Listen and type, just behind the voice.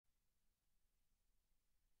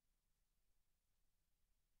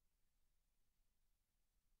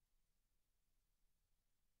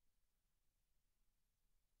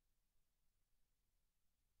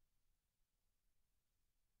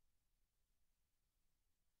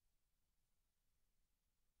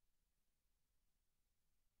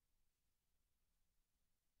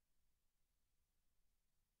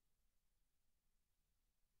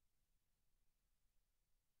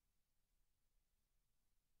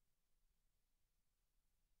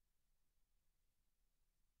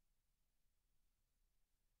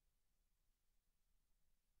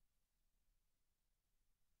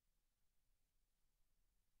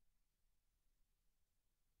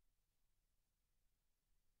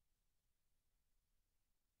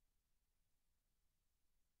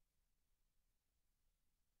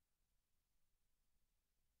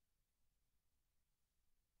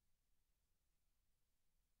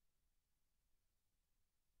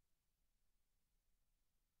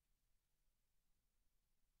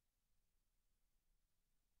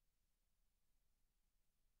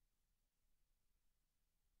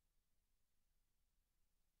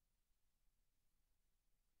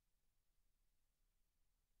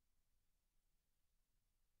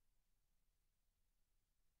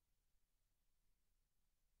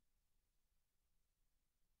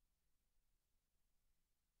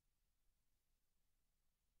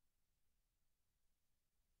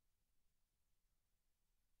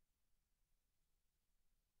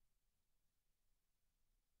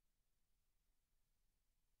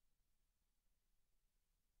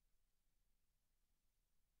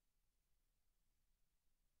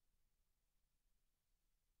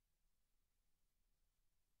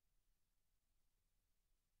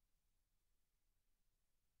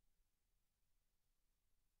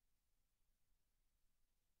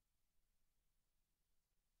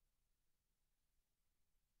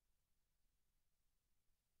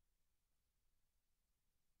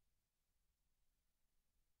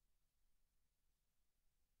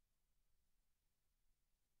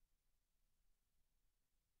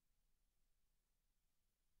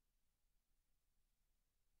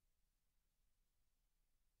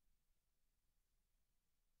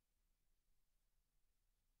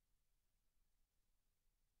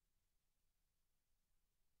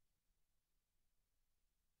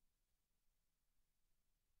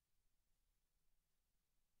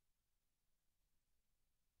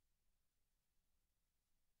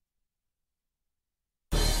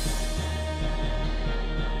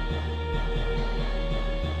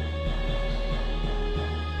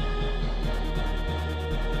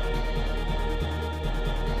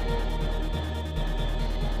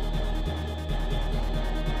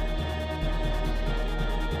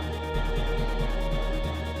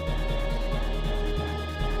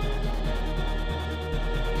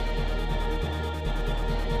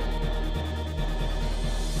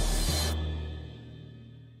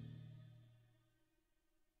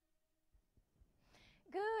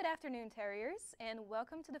afternoon, Terriers, and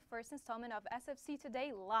welcome to the first installment of SFC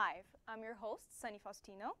Today Live. I'm your host, Sunny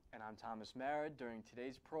Faustino. And I'm Thomas Merritt. During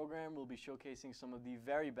today's program, we'll be showcasing some of the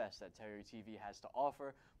very best that Terrier TV has to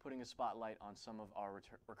offer, putting a spotlight on some of our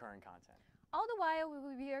recurring content. All the while, we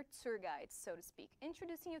will be your tour guides, so to speak,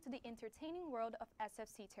 introducing you to the entertaining world of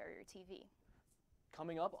SFC Terrier TV.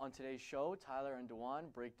 Coming up on today's show, Tyler and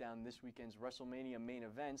Dewan break down this weekend's WrestleMania main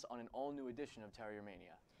events on an all-new edition of Terrier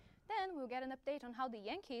Mania. Then we'll get an update on how the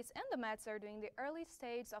Yankees and the Mets are doing the early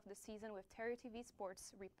stage of the season with Terrier TV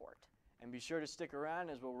Sports Report. And be sure to stick around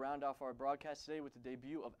as we'll round off our broadcast today with the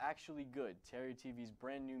debut of Actually Good, Terrier TV's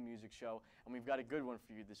brand new music show. And we've got a good one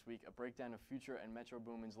for you this week, a breakdown of Future and Metro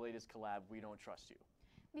Boomin's latest collab, We Don't Trust You.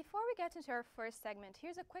 Before we get into our first segment,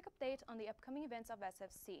 here's a quick update on the upcoming events of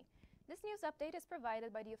SFC. This news update is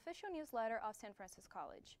provided by the official newsletter of San Francisco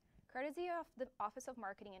College, courtesy of the Office of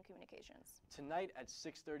Marketing and Communications. Tonight at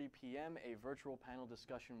 6:30 p.m., a virtual panel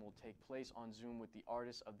discussion will take place on Zoom with the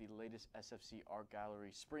artists of the latest SFC Art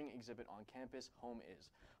Gallery spring exhibit on campus, Home Is,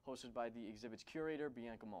 hosted by the exhibit's curator,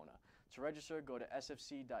 Bianca Mona. To register, go to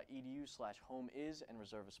sfc.edu/homeis and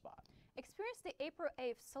reserve a spot. Experience the April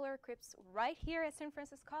 8th solar eclipse right here at San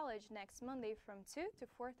Francisco College next Monday from 2 to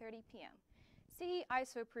 4:30 p.m. CE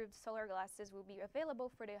ISO-approved solar glasses will be available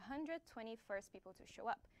for the 121st people to show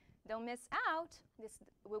up. Don't miss out! This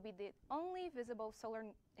will be the only visible solar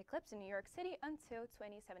eclipse in New York City until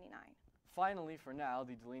 2079. Finally, for now,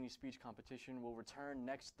 the Delaney Speech Competition will return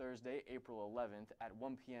next Thursday, April 11th at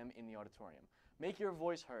 1 p.m. in the auditorium. Make your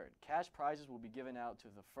voice heard. Cash prizes will be given out to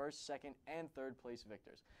the first, second, and third place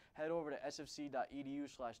victors. Head over to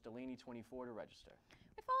sfc.edu/Delaney24 to register.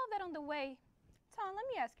 With all of that on the way, Tom, let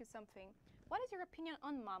me ask you something. What is your opinion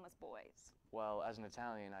on Mama's Boys? Well, as an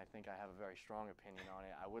Italian, I think I have a very strong opinion on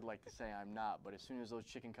it. I would like to say I'm not, but as soon as those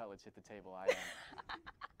chicken cutlets hit the table, I am.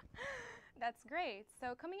 That's great.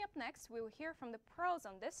 So coming up next, we will hear from the pros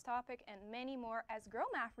on this topic and many more as Girl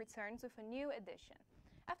Math returns with a new edition.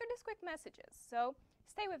 After these quick messages, so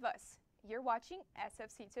stay with us. You're watching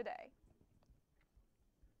SFC Today.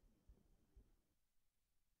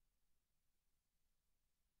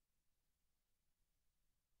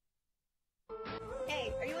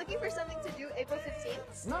 Hey, are you looking for something to do April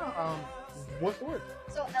 15th? No, what's the word?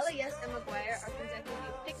 So LAS and McGuire are conducting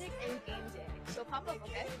a picnic and game day. So pop up,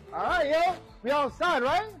 okay? Alright, yo. We outside,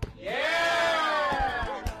 right?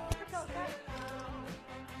 Yeah!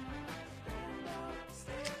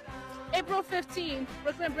 April 15th,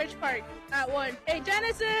 Brooklyn Bridge Park at 1. Hey,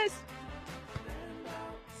 Genesis!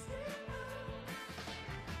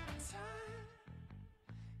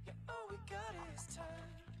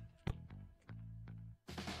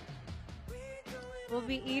 We'll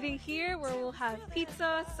be eating here where we'll have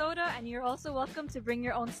pizza, soda, and you're also welcome to bring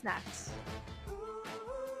your own snacks.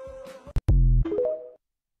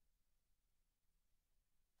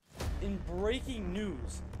 In breaking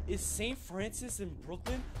news, is St. Francis in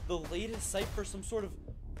Brooklyn the latest site for some sort of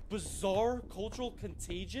bizarre cultural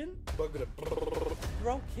contagion?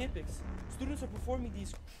 Throughout campus, students are performing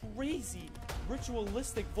these crazy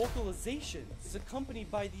ritualistic vocalizations accompanied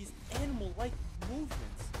by these animal-like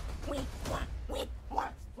movements.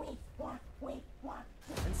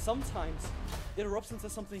 And sometimes it erupts into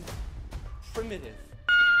something primitive.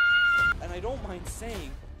 And I don't mind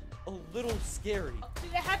saying, a little scary. To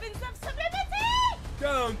the heavens of sublimity!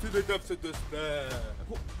 Down to the depths of despair.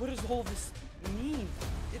 What does all this mean?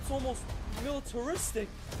 It's almost militaristic.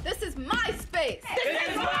 This is my space! This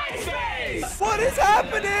is my space! What is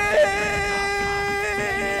happening?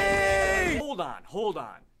 Hold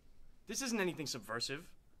on. This isn't anything subversive.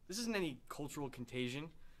 This isn't any cultural contagion.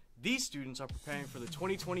 These students are preparing for the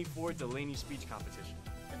 2024 Delaney Speech Competition.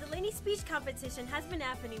 The Delaney Speech Competition has been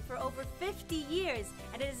happening for over 50 years,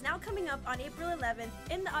 and it is now coming up on April 11th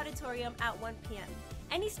in the auditorium at 1 p.m.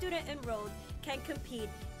 Any student enrolled can compete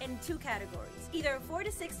in 2 categories, either a 4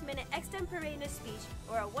 to 6 minute extemporaneous speech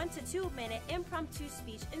or a 1 to 2 minute impromptu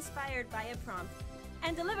speech inspired by a prompt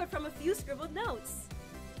and delivered from a few scribbled notes.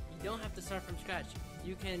 You don't have to start from scratch.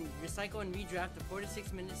 You can recycle and redraft a 4 to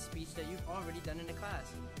 6 minute speech that you've already done in a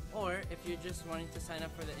class. Or if you're just wanting to sign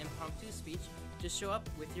up for the impromptu speech, just show up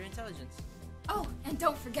with your intelligence. Oh, and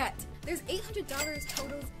don't forget, there's $800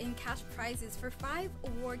 totals in cash prizes for 5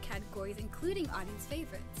 award categories, including audience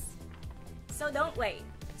favorites. So don't wait.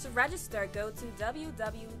 To register, go to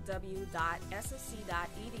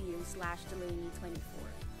www.ssc.edu/Delaney24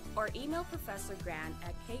 or email Professor Grant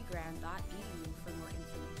at kgrant.edu for more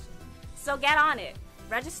information. So get on it.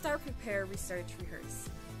 Register, prepare, research, rehearse.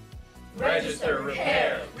 Register,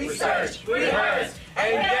 repair, research, rehearse,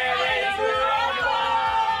 and get ready to rumble!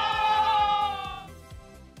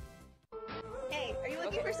 Hey, are you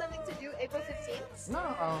looking for something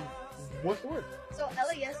What's the word? So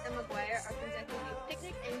LAS and McGuire are conducting a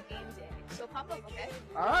picnic and game day. So pop up, okay?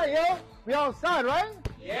 All right, yo. We outside, right?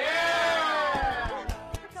 Yeah!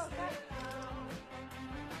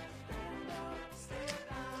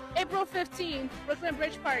 April 15, Brooklyn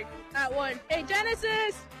Bridge Park at 1. Hey,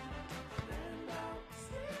 Genesis!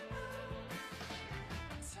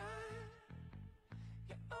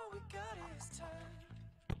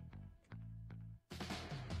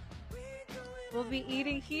 We'll be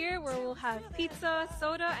eating here where we'll have pizza,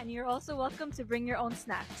 soda, and you're also welcome to bring your own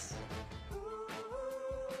snacks.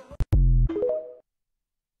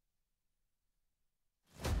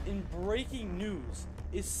 In breaking news,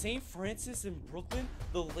 is St. Francis in Brooklyn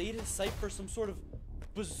the latest site for some sort of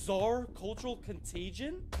bizarre cultural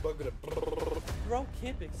contagion? Throughout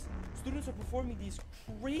campus, students are performing these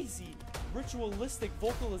crazy ritualistic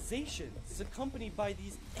vocalizations accompanied by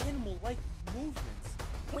these animal-like movements.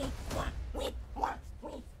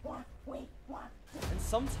 And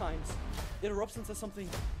sometimes it erupts into something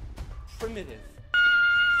primitive.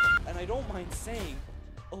 And I don't mind saying,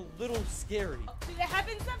 a little scary. To the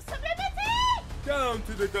heavens of sublimity! Down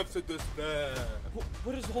to the depths of despair.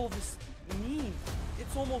 What does all this mean?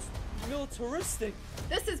 It's almost militaristic.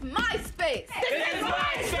 This is my space! This is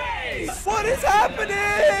my space! What is happening?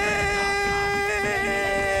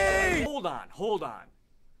 Hold on.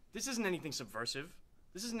 This isn't anything subversive.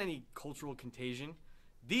 This isn't any cultural contagion.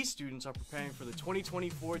 These students are preparing for the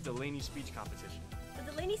 2024 Delaney Speech Competition. The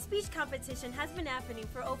Delaney Speech Competition has been happening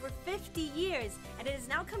for over 50 years, and it is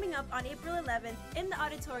now coming up on April 11th in the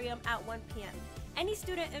auditorium at 1 p.m. Any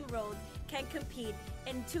student enrolled can compete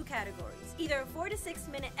in 2 categories, either a 4 to 6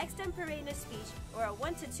 minute extemporaneous speech or a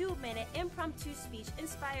 1 to 2 minute impromptu speech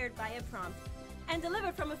inspired by a prompt and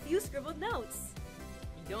delivered from a few scribbled notes.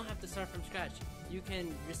 You don't have to start from scratch. You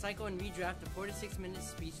can recycle and redraft a 4 to 6 minute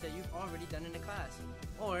speech that you've already done in a class.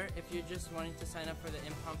 Or if you're just wanting to sign up for the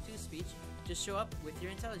impromptu speech, just show up with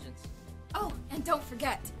your intelligence. Oh, and don't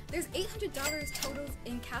forget, there's $800 totals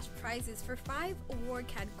in cash prizes for 5 award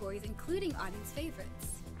categories, including audience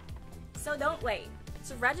favorites. So don't wait.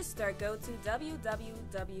 To register, go to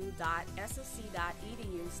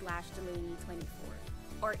www.ssc.edu/Delaney24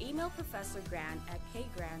 or email Professor Grant at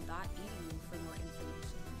kgrant.edu for more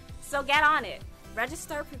information. So get on it.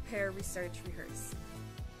 Register, prepare, research, rehearse.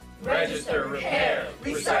 Register, repair,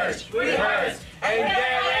 research, rehearse, and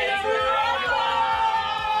get ready to rumble!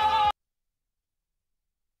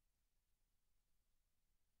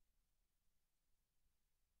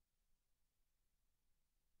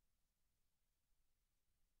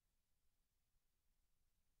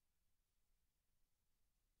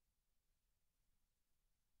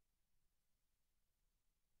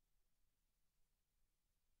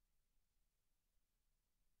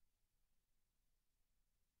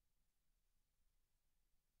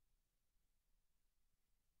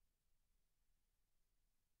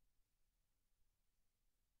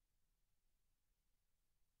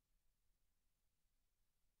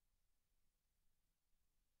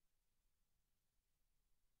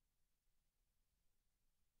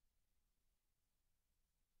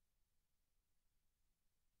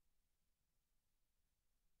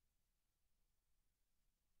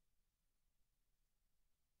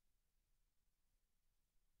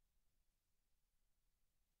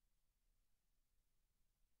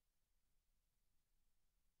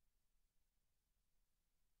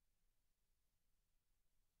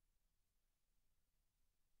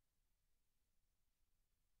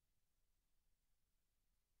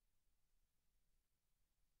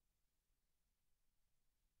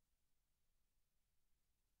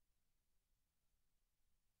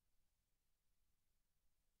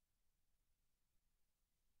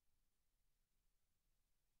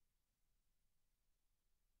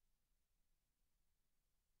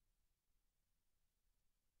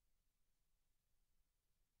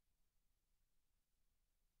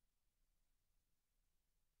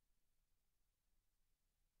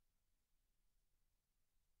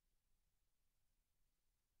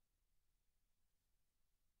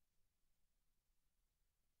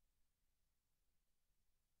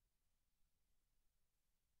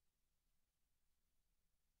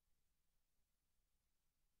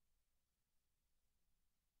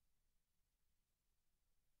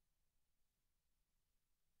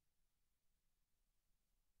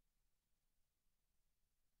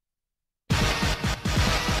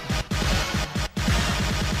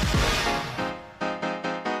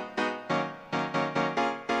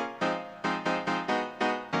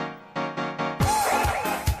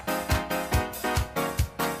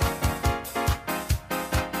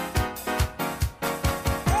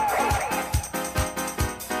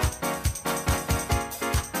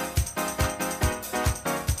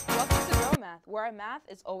 where our math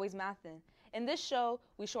is always mathin'. In this show,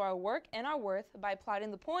 we show our work and our worth by plotting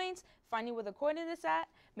the points, finding where the coordinates at,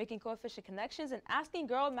 making coefficient connections, and asking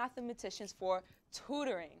girl mathematicians for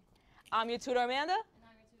tutoring. I'm your tutor, Amanda. And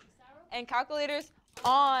I'm your tutor, Sarah. And calculators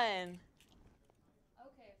on.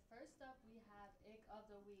 Okay, first up we have Ick of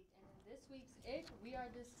the Week. And in this week's Ick, we are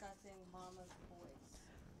discussing mama's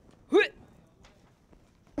boys.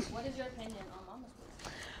 What is your opinion on mama's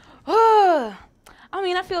boys? I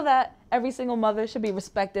mean, I feel that every single mother should be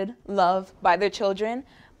respected, loved by their children.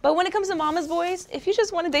 But when it comes to mama's boys, if you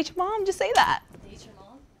just want to date your mom, just say that. Date your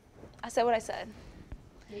mom? I said what I said.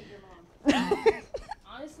 Date your mom.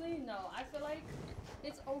 Honestly, no. I feel like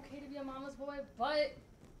it's okay to be a mama's boy, but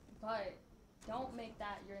don't make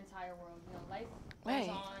that your entire world. You know, life goes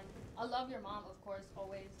on. I love your mom, of course,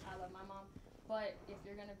 always. I love my mom. But if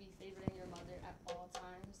you're going to be favoriting your mother at all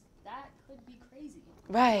times, that could be crazy.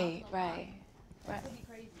 Right. That could be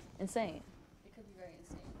crazy. Insane. It could be very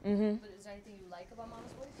insane. Mm-hmm. But is there anything you like about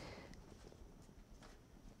mama's boys?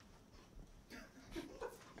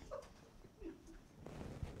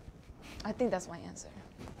 I think that's my answer.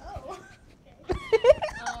 Oh. Okay.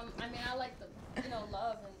 I mean, I like the,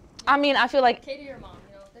 love and. I mean, I feel like. Cater your mom,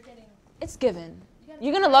 they're getting. It's given.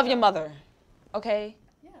 You're gonna love your mother, okay?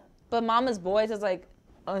 Yeah. But mama's boys is like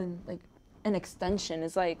an extension.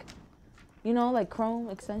 It's like, like Chrome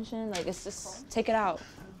extension. Like it's just Chrome? Take it out.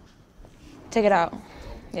 Take it out.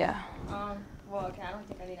 Yeah. Well, okay. I don't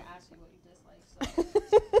think I need to ask you what you dislike.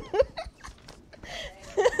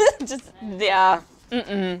 So. Just yeah.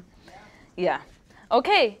 Yeah.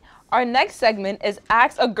 Okay. Our next segment is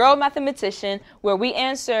Ask a Girl Mathematician, where we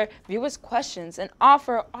answer viewers' questions and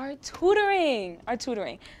offer our tutoring.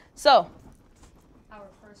 So, our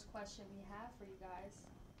first question we have for you guys,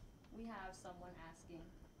 we have someone asking,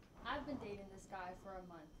 I've been dating this guy for a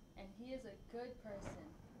month, and he is a good person,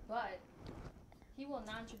 but he will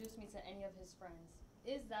not introduce me to any of his friends.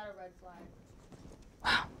 Is that a red flag?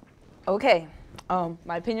 okay.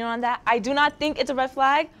 My opinion on that, I do not think it's a red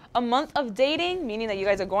flag. A month of dating, meaning that you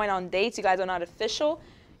guys are going on dates, you guys are not official.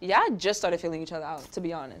 Yeah, I just started feeling each other out, to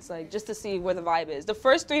be honest. Like, just to see where the vibe is. The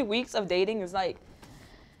first 3 weeks of dating is like,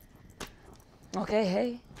 okay,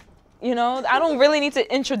 hey. I don't really need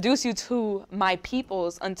to introduce you to my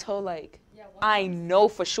peoples until, like, I know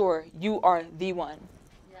for sure you are the one.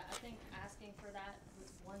 Yeah, I think asking for that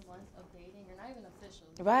with 1 month of dating, you're not even official.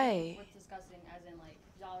 Right. We're discussing as in, like,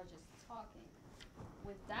 y'all are just talking.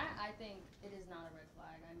 With that, I think it is not a red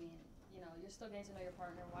flag. I mean, you're still getting to know your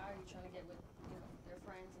partner. Why are you trying to get with, their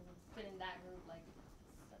friends and fit in that group? Like,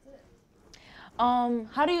 that's it.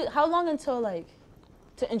 How long until, like,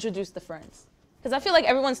 to introduce the friends? Because I feel like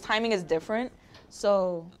everyone's timing is different,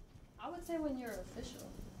 so. I would say when you're official.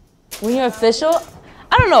 When you're official?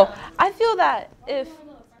 I don't know. I feel that if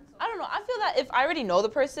I already know the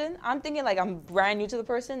person, I'm thinking like I'm brand new to the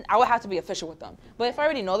person, I would have to be official with them. But if I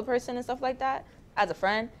already know the person and stuff like that, as a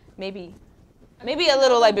friend, maybe a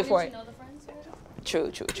little like before. You know the friends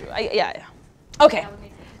already? True. Yeah. Okay.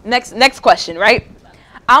 Next question, right?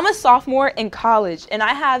 I'm a sophomore in college, and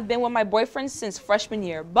I have been with my boyfriend since freshman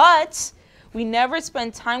year, but we never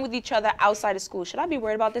spend time with each other outside of school. Should I be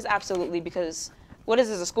worried about this? Absolutely, because what is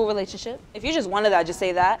this, a school relationship? If you just wanted that, just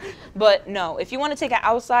say that. But no, if you want to take it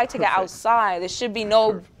outside, take it outside. There should be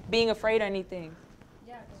no being afraid or anything.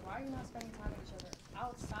 Yeah, because why are you not spending time with each other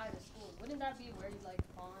outside of school? Wouldn't that be where you like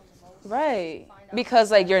bond the most? Right,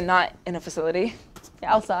 because like you're not in a facility.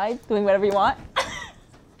 You're outside doing whatever you want.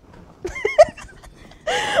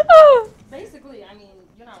 Basically, I mean,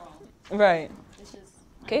 you're not wrong. Right. It's just.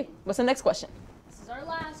 Okay, what's the next question? This is our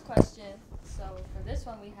last question. So for this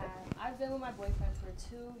one we have, I've been with my boyfriend for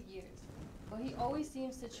 2 years, but he always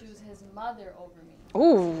seems to choose his mother over me.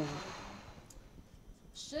 Ooh.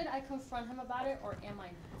 Should I confront him about it, or am I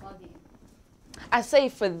bugging? I say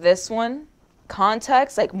for this one,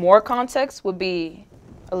 context, like more context would be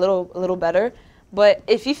a little better. But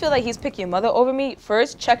if you feel like he's picking your mother over me,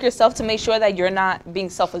 first check yourself to make sure that you're not being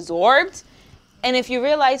self-absorbed. And if you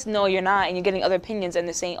realize, no, you're not, and you're getting other opinions and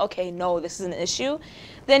they're saying, okay, no, this is an issue,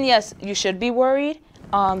 then yes, you should be worried.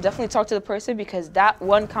 Definitely talk to the person, because that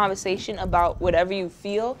one conversation about whatever you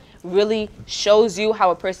feel really shows you how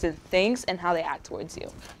a person thinks and how they act towards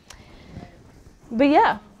you. But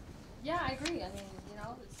yeah. Yeah, I agree. I mean,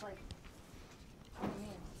 it's like, what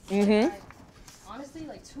do you mean? Honestly,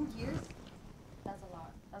 like 2 years, that's a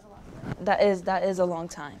lot. That's a lot. That is a long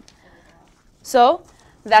time. So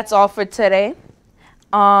that's all for today.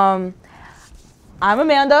 I'm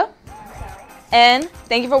Amanda, and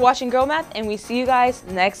thank you for watching Girl Math, and we see you guys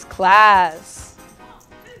next class.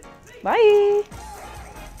 Bye.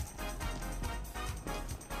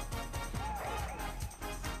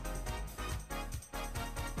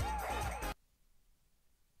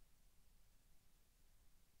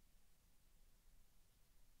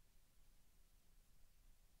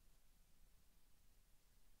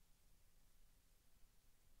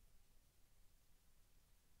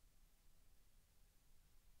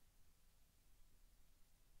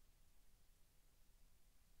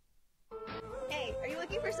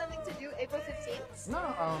 No,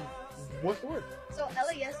 what's the word? So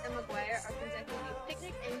LAS and McGuire are conducting a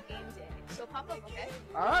picnic and game day. So pop up, okay?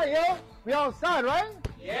 All right, yo. We outside, right?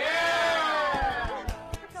 Yeah!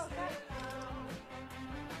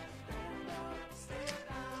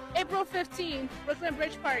 April 15, Brooklyn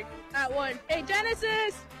Bridge Park at 1. Hey,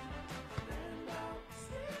 Genesis!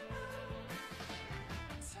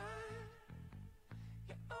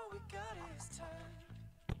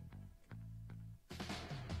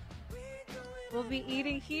 We'll be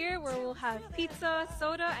eating here where we'll have pizza,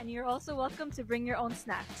 soda, and you're also welcome to bring your own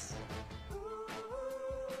snacks.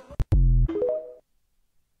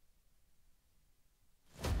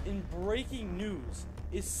 In breaking news,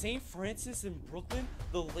 is St. Francis in Brooklyn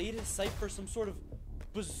the latest site for some sort of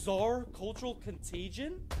bizarre cultural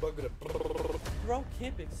contagion? Throughout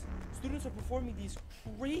campus, students are performing these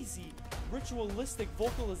crazy ritualistic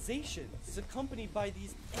vocalizations accompanied by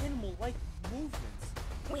these animal-like movements.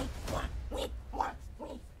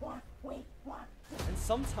 And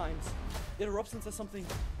sometimes it erupts into something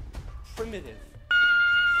primitive.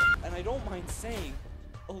 And I don't mind saying,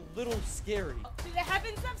 a little scary. To the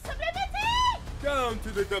heavens of sublimity! Down to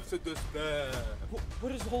the depths of despair.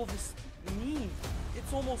 What does all this mean?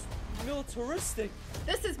 It's almost militaristic.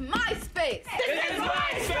 This is my space! This is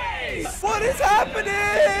my space! What is happening?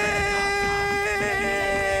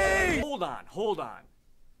 Hold on.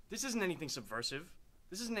 This isn't anything subversive.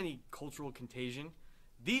 This isn't any cultural contagion.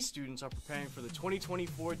 These students are preparing for the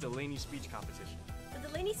 2024 Delaney Speech Competition. The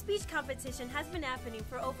Delaney Speech Competition has been happening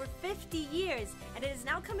for over 50 years, and it is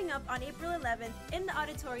now coming up on April 11th in the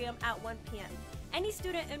auditorium at 1 p.m. Any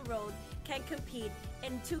student enrolled can compete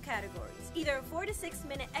in 2 categories, either a 4 to 6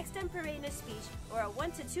 minute extemporaneous speech or a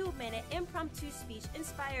 1 to 2 minute impromptu speech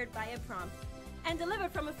inspired by a prompt and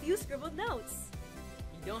delivered from a few scribbled notes.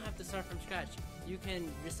 You don't have to start from scratch. You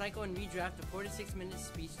can recycle and redraft a 4 to 6 minute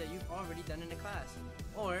speech that you've already done in a class.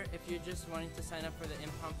 Or if you're just wanting to sign up for the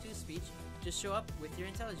impromptu speech, just show up with your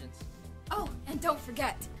intelligence. Oh, and don't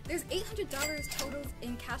forget, there's $800 totals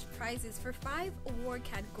in cash prizes for 5 award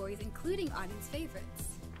categories, including audience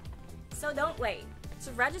favorites. So don't wait.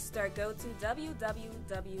 To register, go to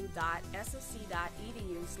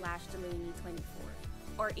www.sfc.edu/Delaney24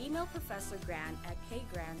 or email Professor Grant at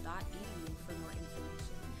kgrant.edu for more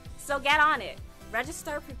information. So get on it.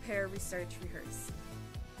 Register, prepare, research, rehearse.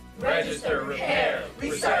 Register, repair,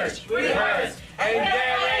 research, rehearse, and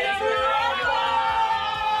get ready to rumble!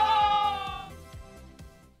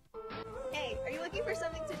 Hey, are you looking for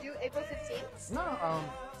something to do April 15th? No,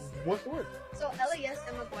 what's the word? So LAS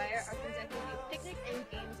and McGuire are conducting a picnic and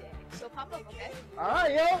game day. So pop up, okay? All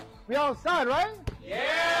right, yo. We outside, right?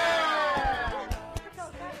 Yeah!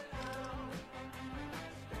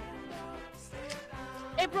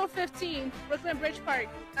 April 15, Brooklyn Bridge Park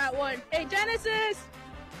at 1. Hey, Genesis!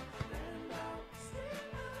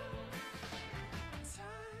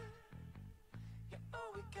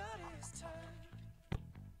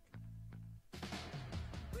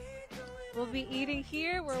 We'll be eating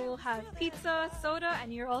here where we'll have pizza, soda,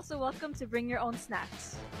 and you're also welcome to bring your own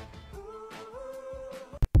snacks.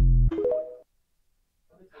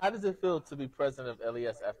 How does it feel to be president of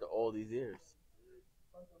LES after all these years?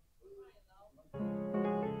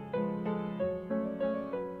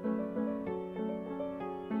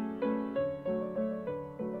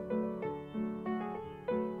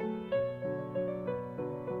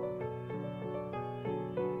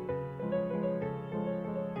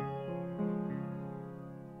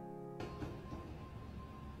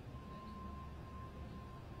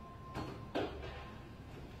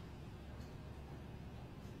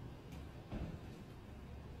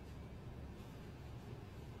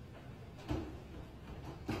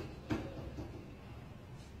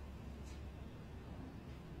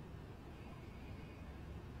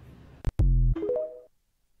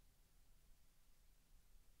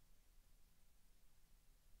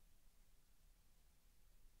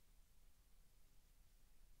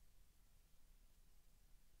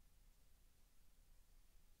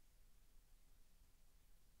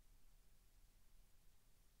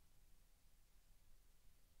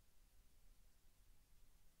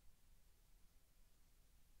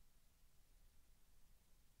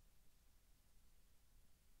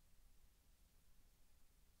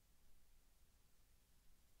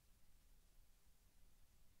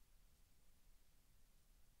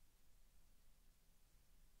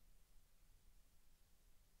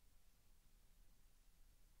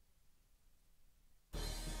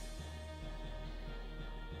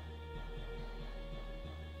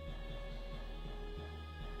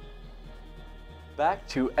 Back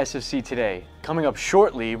to SFC Today. Coming up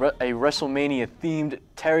shortly, a WrestleMania-themed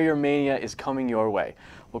Terrier Mania is coming your way.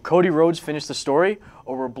 Will Cody Rhodes finish the story,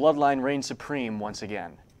 or will Bloodline reign supreme once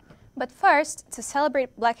again? But first, to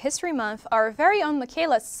celebrate Black History Month, our very own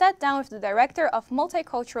Michaela sat down with the Director of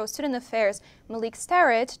Multicultural Student Affairs, Malik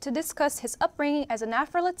Starrett, to discuss his upbringing as an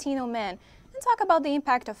Afro-Latino man and talk about the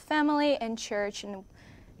impact of family and church and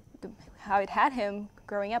how it had him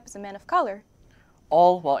growing up as a man of color.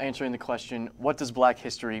 All while answering the question, what does Black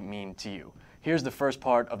history mean to you? Here's the first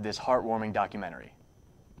part of this heartwarming documentary.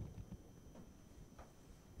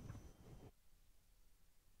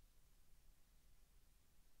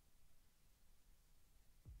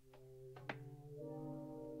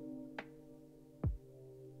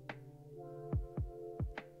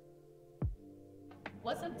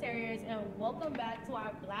 What's up, Terriers, and welcome back to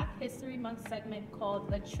our Black History Month segment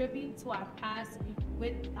called A Tribute to Our Past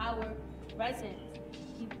with our residents.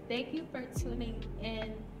 Thank you for tuning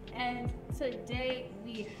in, and today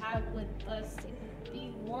we have with us the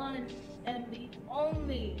one and the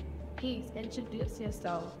only. Please introduce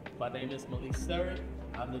yourself. My name is Malik Starrett.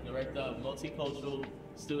 I'm the Director of Multicultural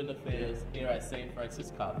Student Affairs here at St.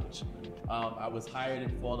 Francis College. I was hired in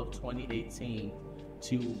fall of 2018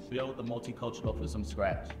 to build the multicultural from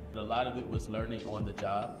scratch. A lot of it was learning on the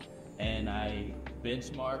job, and I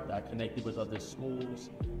benchmarked, I connected with other schools,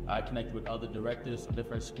 I connected with other directors from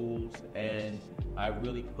different schools, and I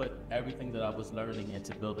really put everything that I was learning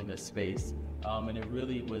into building a space. And it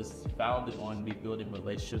really was founded on me building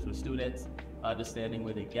relationships with students, understanding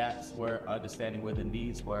where the gaps were, understanding where the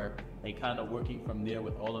needs were, and kind of working from there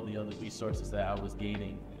with all of the other resources that I was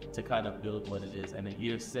gaining to kind of build what it is. And in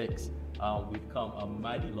year 6, we've come a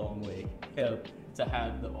mighty long way to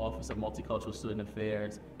have the Office of Multicultural Student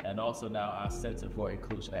Affairs and also now our Center for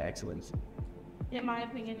Inclusion and Excellence. In my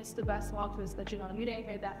opinion, it's the best office that you know. You didn't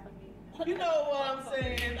hear that from me. You know what I'm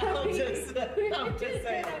saying? I'm just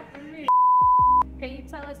saying. Can you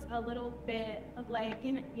tell us a little bit of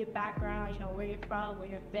your background, where you're from, where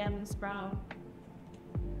your family's from?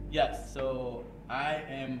 Yes, so I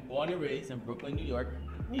am born and raised in Brooklyn, New York,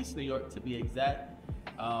 East New York to be exact.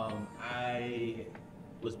 I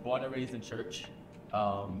was born and raised in church,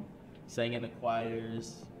 sang in the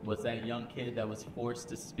choirs, was that young kid that was forced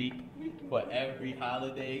to speak for every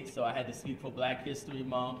holiday. So I had to speak for Black History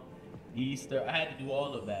Month, Easter, I had to do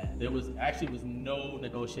all of that. There was no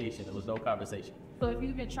negotiation, there was no conversation. So if you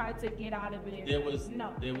even tried to get out of it,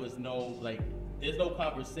 there's no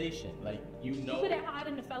conversation, You couldn't hide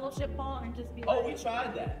in the fellowship hall and just be we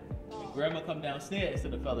tried that. Grandma come downstairs to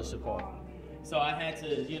the fellowship hall. So I had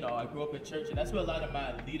to, I grew up in church, and that's where a lot of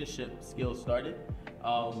my leadership skills started,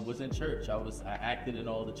 was in church. I acted in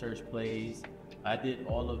all the church plays. I did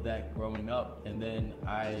all of that growing up, and then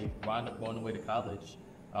I wound up going away to college,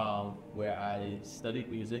 where I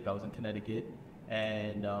studied music. I was in Connecticut,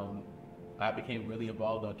 and I became really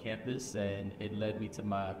involved on campus, and it led me to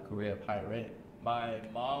my career of higher ed. My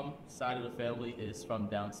mom's side of the family is from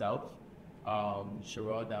down south,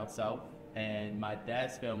 Sherrod down south, and my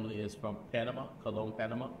dad's family is from Panama, Colón,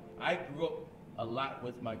 Panama. I grew up a lot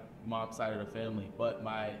with my mom's side of the family, but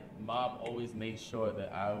my mom always made sure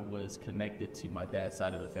that I was connected to my dad's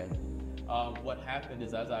side of the family. What happened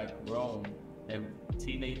is, as I grown in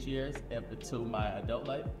teenage years into my adult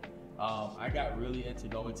life, I got really into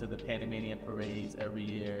going to the Panamanian parades every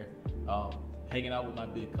year, hanging out with my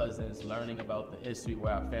big cousins, learning about the history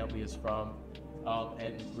where our family is from,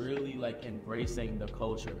 and really embracing the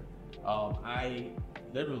culture. I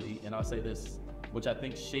literally, and I'll say this, which I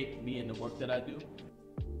think shaped me in the work that I do.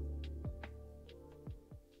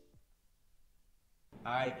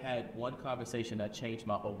 I had one conversation that changed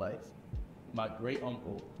my whole life. My great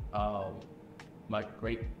uncle, my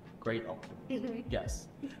great uncle, yes.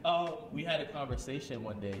 We had a conversation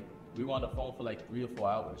one day. We were on the phone for 3 or 4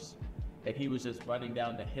 hours, and he was just running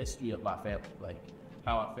down the history of my family,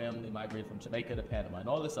 how our family migrated from Jamaica to Panama and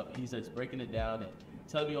all this stuff. He's just breaking it down and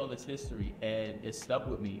telling me all this history, and it stuck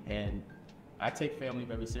with me. And I take family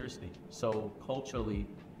very seriously. So culturally,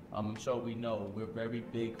 I'm sure we know, we're very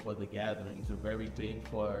big for the gatherings. We're very big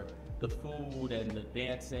for the food and the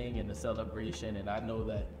dancing and the celebration. And I know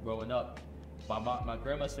that growing up, my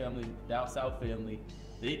grandma's family, down south family,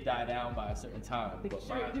 they die down by a certain time.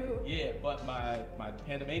 But my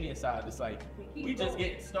Panamanian side is we just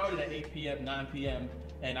get started at 8 p.m., 9 p.m.,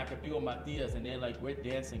 and I can feel my tias, and they're we're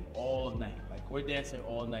dancing all night. We're dancing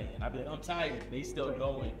all night. And I'd be I'm tired. They still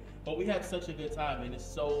going. But we have such a good time, and it's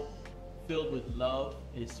so filled with love.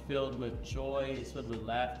 It's filled with joy. It's filled with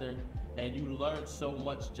laughter. And you learn so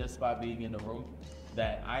much just by being in the room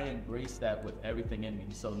that I embrace that with everything in me.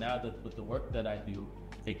 So now that with the work that I do,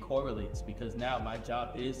 it correlates, because now my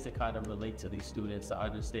job is to kind of relate to these students, to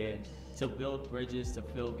understand, to build bridges, to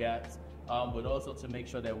fill gaps, but also to make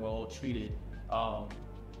sure that we're all treated,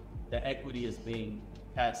 that equity is being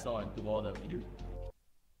passed on through all of you.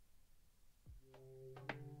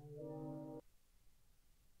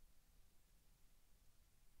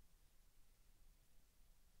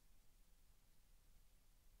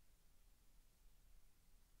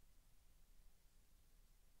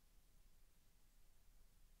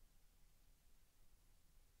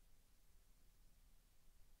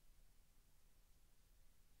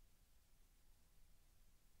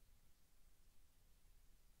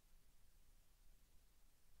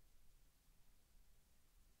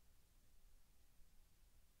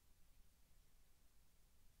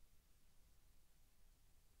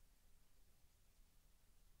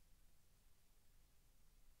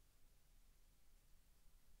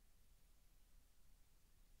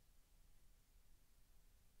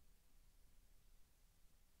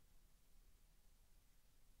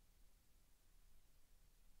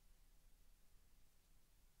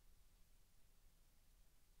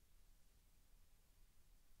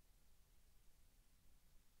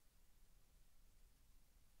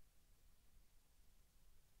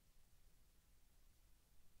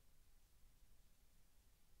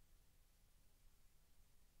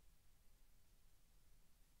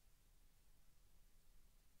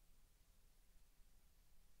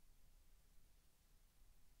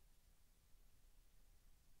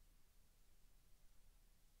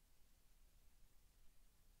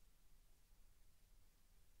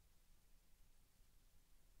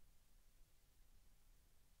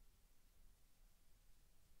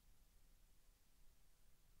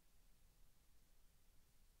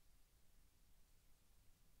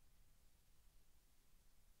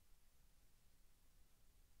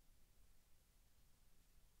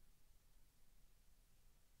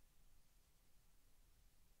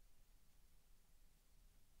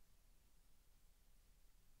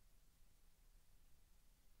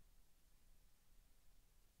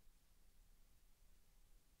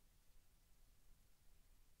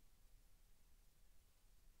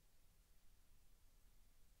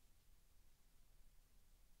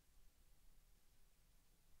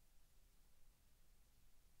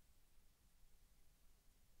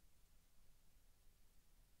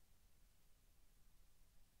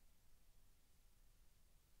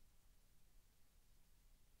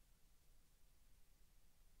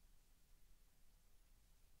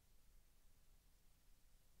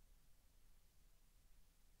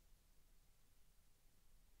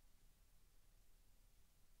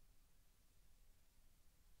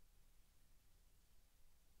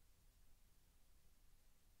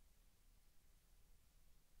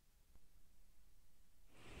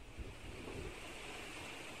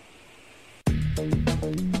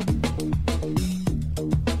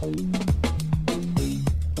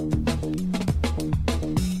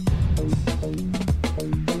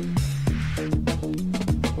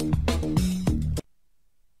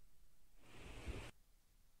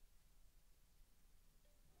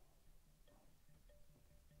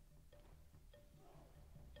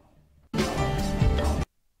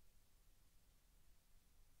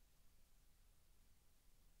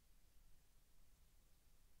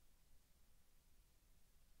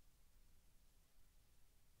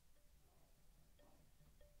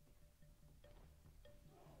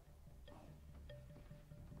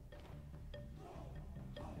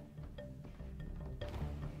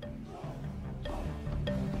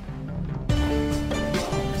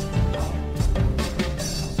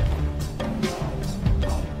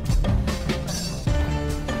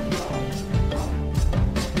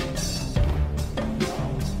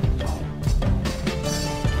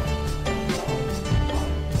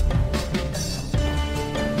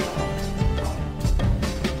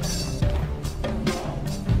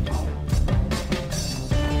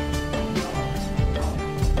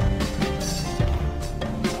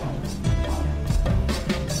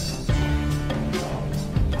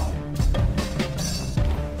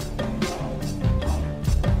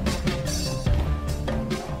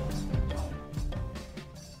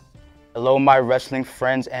 Hello, my wrestling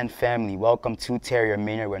friends and family. Welcome to Terrier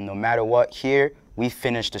Mania, where no matter what, here, we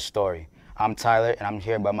finish the story. I'm Tyler, and I'm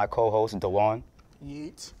here by my co-host, Dewan.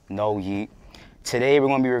 Yeet. No yeet. Today, we're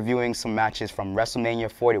going to be reviewing some matches from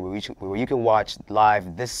WrestleMania 40, where you can watch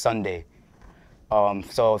live this Sunday.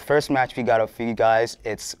 So, first match we got up for you guys,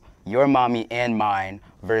 it's Your Mommy and Mine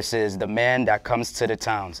versus the man that comes to the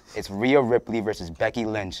towns. It's Rhea Ripley versus Becky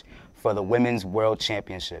Lynch for the Women's World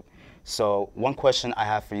Championship. So one question I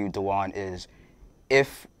have for you, Dewan, is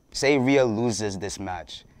if, say, Rhea loses this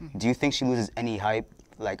match, do you think she loses any hype,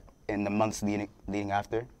 like, in the months leading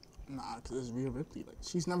after? Nah, because it's Rhea Ripley. Like,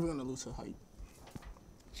 she's never going to lose her hype.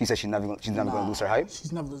 She said she's never gonna lose her hype.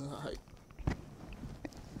 She's never losing her hype.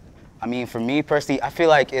 I mean, for me personally, I feel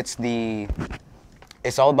like it's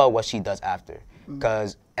all about what she does after.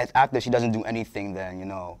 Because after she doesn't do anything, then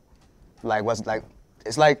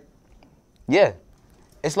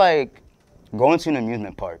it's like going to an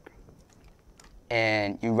amusement park,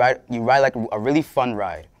 and you ride like a really fun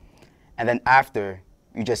ride, and then after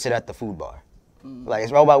you just sit at the food bar. Like,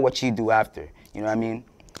 it's all about what you do after. You know what I mean?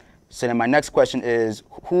 So then my next question is,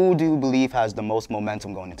 who do you believe has the most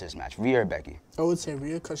momentum going into this match, Rhea or Becky? I would say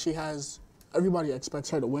Rhea, because everybody expects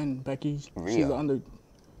her to win. Becky, Rhea. she's the under.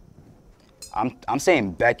 I'm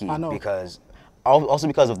saying Becky because also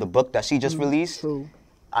because of the book that she just released. True.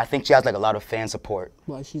 I think she has like a lot of fan support.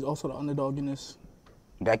 Like, she's also the underdog in this.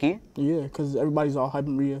 Becky? Yeah, because everybody's all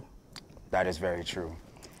hyping Rhea. That is very true.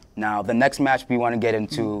 Now, the next match we want to get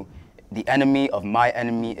into, the enemy of my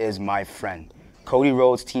enemy is my friend. Cody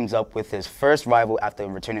Rhodes teams up with his first rival after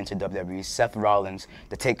returning to WWE, Seth Rollins,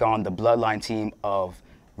 to take on the Bloodline team of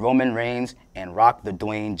Roman Reigns and Rock the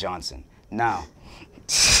Dwayne Johnson. Now,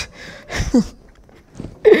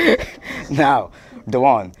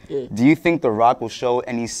 Dewan, do you think The Rock will show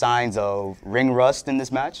any signs of ring rust in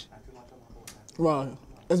this match? Well,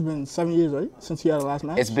 it's been 7 years, right, since he had the last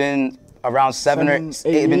match? It's been around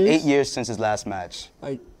 8 years since his last match.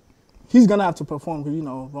 Like, he's going to have to perform because,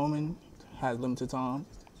 Roman has limited time.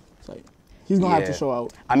 It's like, he's going to have to show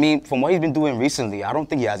out. I mean, from what he's been doing recently, I don't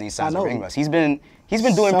think he has any signs of ring rust. He's been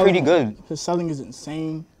doing pretty good. His selling is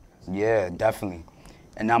insane. Yeah, definitely.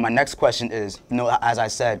 And now my next question is, as I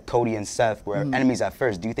said, Cody and Seth were enemies at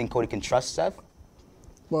first. Do you think Cody can trust Seth?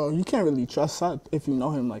 Well, you can't really trust Seth if you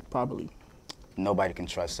know him, like, properly. Nobody can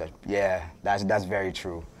trust Seth. Yeah, that's very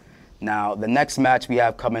true. Now, the next match we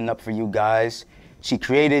have coming up for you guys, she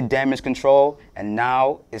created Damage Control, and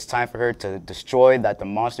now it's time for her to destroy the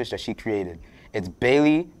monsters that she created. It's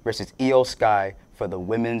Bayley versus Io Sky for the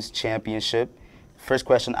Women's Championship. First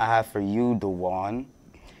question I have for you, Dewan,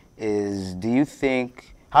 is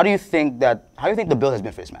how do you think the build has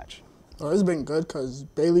been for this match? It's been good because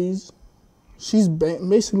she's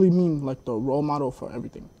basically like the role model for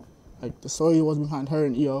everything. Like, the story was behind her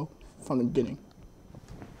and Io from the beginning.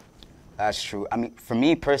 That's true. I mean, for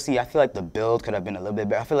me personally, I feel like the build could have been a little bit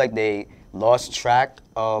better. I feel like they lost track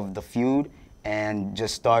of the feud and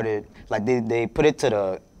just started like they put it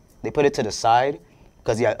to the side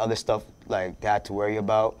because he had other stuff like they had to worry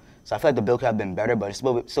about. So I feel like the build could have been better, but it's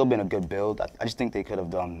still been a good build. I just think they could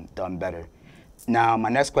have done better. Now, my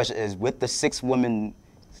next question is, with the 6-women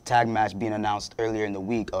tag match being announced earlier in the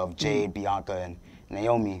week of Jade, Bianca, and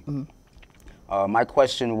Naomi, my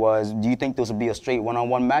question was, do you think this would be a straight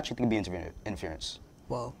one-on-one match, or do you think it'd be interference?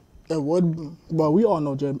 Well, it would. Well, we all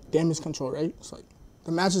know Damage Control, right? It's like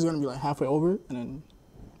the match is going to be like halfway over, and then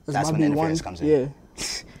that's when the interference comes in. Yeah.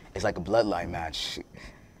 It's like a bloodline match.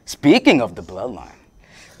 Speaking of the bloodline,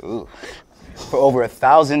 for over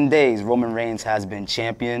 1,000 days, Roman Reigns has been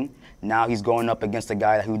champion. Now he's going up against a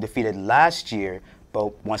guy who defeated last year,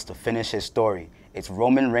 but wants to finish his story. It's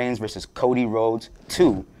Roman Reigns versus Cody Rhodes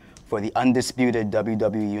 2 for the undisputed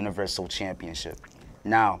WWE Universal Championship.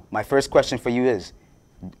 Now, my first question for you is,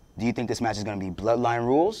 do you think this match is going to be bloodline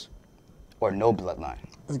rules or no bloodline?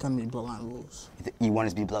 It's going to be bloodline rules. You want it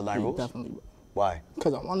to be bloodline rules? Definitely. Why?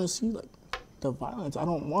 Because I want to see, like, the violence. I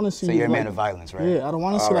don't want to see... So you're a man of violence, right? Yeah, I don't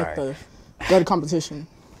want to see, like, the good competition.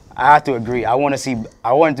 I have to agree. I want it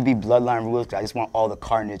to be bloodline rules because I just want all the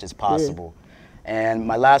carnage as possible. Yeah. And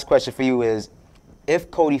my last question for you is, if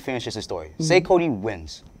Cody finishes his story, say Cody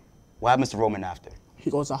wins, what happens to Roman after? He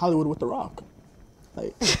goes to Hollywood with The Rock.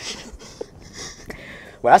 Like,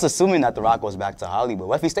 well, that's assuming that The Rock goes back to Hollywood.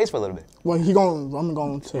 What if he stays for a little bit? Well, Roman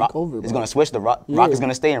going to take over. He's going to switch. Rock is going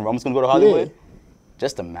to stay and Roman's going to go to Hollywood? Yeah.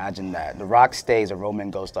 Just imagine that. The Rock stays and Roman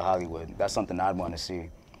goes to Hollywood. That's something I'd want to see.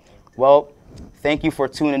 Well, thank you for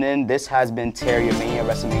tuning in. This has been Terrier Mania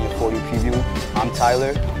WrestleMania 40 preview. I'm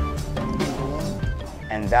Tyler.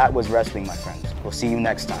 And that was wrestling, my friends. We'll see you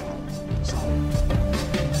next time.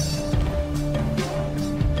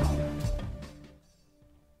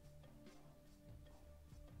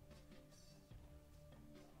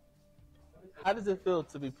 How does it feel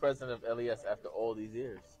to be president of LES after all these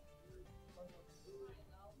years?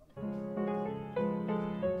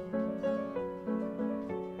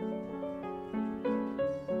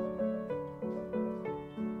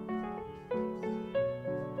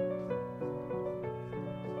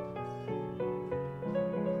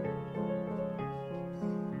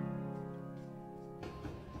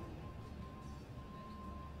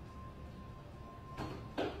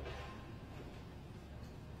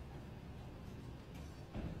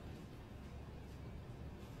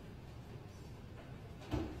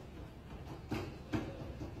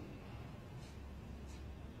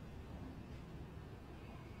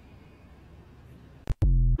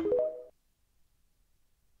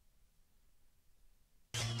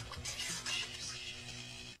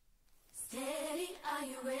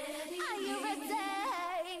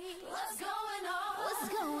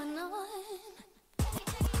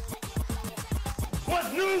 What's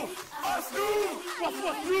new? What's new?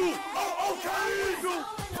 What's new? Oh, okay.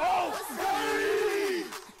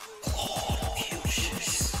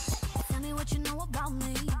 Tell me what you know about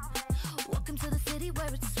me. Welcome to the city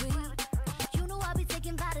where it's sweet. You know I'll be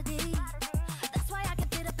taking vitamin. That's why I can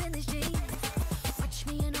fit up in this jeans. Watch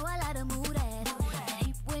me, you know I like to move that.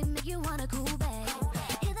 Heat wave make you wanna cool back.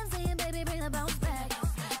 Hear them saying, baby, bring the bounce back.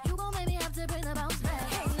 You gon' make me have to bring the bounce back.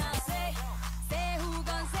 Hey, now say who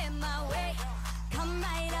gon' send my way? Come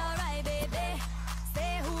right, alright, baby.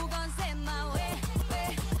 Say who gon' send my way?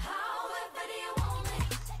 However do you want me?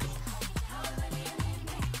 However do you need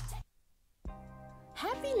me?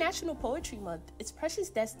 Happy National Poetry Month. It's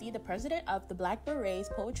Precious Desty, the president of the Black Berets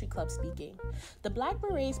Poetry Club, speaking. The Black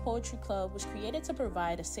Berets Poetry Club was created to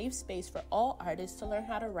provide a safe space for all artists to learn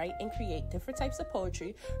how to write and create different types of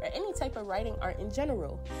poetry or any type of writing art in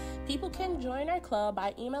general. People can join our club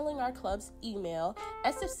by emailing our club's email,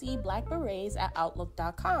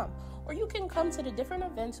 sfcblackberets@outlook.com, or you can come to the different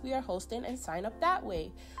events we are hosting and sign up that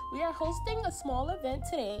way. We are hosting a small event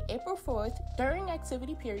today, April 4th, during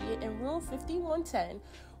activity period in room 5110,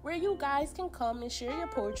 where you guys can come and share your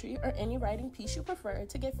poetry or any writing piece you prefer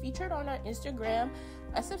to get featured on our Instagram,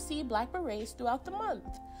 SFC Black Berets, throughout the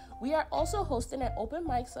month. We are also hosting an open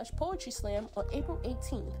mic/poetry slam on April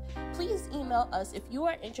 18th. Please email us if you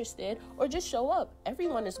are interested or just show up.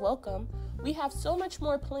 Everyone is welcome. We have so much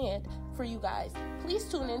more planned for you guys. Please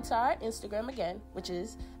tune into our Instagram again, which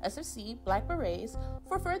is SFC Black Berets,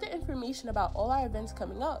 for further information about all our events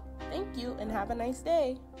coming up. Thank you and have a nice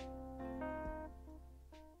day.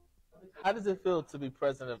 How does it feel to be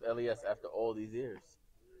president of LES after all these years?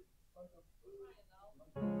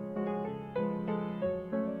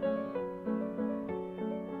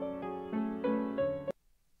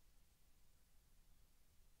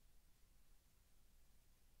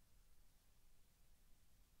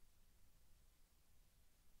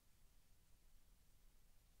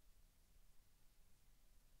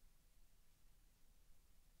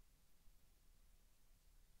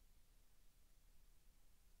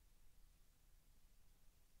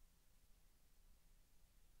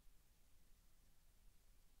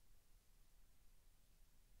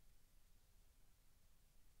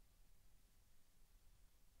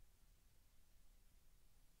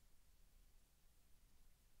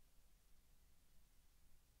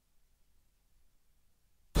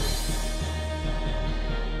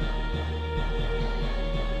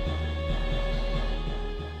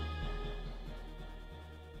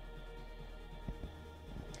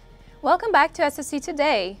 Welcome back to SFC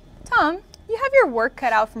Today. Tom, you have your work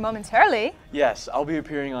cut out for momentarily. Yes, I'll be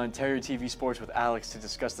appearing on Terrier TV Sports with Alex to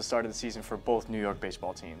discuss the start of the season for both New York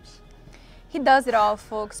baseball teams. He does it all,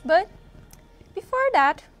 folks, but before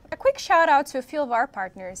that, a quick shout out to a few of our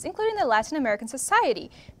partners, including the Latin American Society.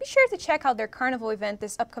 Be sure to check out their carnival event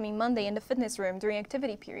this upcoming Monday in the fitness room during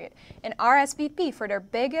activity period, and RSVP for their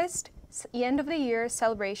biggest end of the year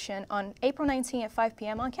celebration on April 19 at 5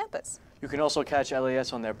 p.m. on campus. You can also catch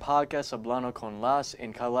LAS on their podcast Hablando con Las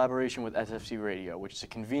in collaboration with SFC Radio, which is a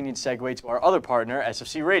convenient segue to our other partner,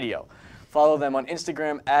 SFC Radio. Follow them on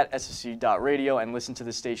Instagram at sfc.radio and listen to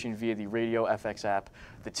the station via the Radio FX app,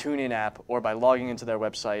 the TuneIn app, or by logging into their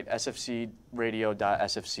website,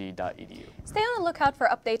 sfcradio.sfc.edu. Stay on the lookout for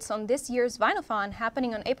updates on this year's Vinyl-thon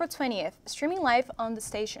happening on April 20th, streaming live on the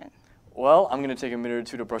station. Well, I'm going to take a minute or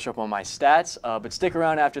two to brush up on my stats, but stick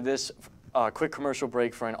around after this quick commercial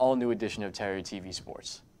break for an all-new edition of Terrier TV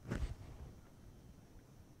Sports.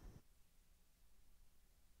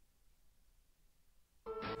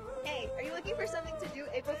 Hey, are you looking for something to do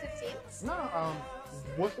April 15th? No,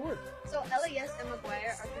 what's the word? So LAS and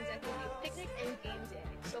McGuire are conducting a picnic and game day.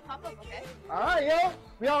 So pop up, okay? All right, yo.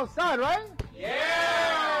 We outside, right?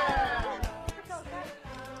 Yeah!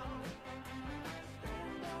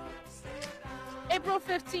 April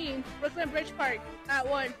 15th, Brooklyn Bridge Park at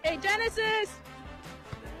 1. Hey, Genesis!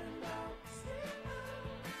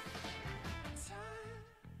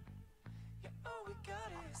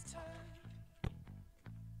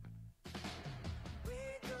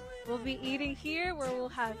 We'll be eating here where we'll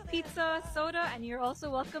have pizza, soda, and you're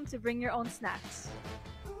also welcome to bring your own snacks.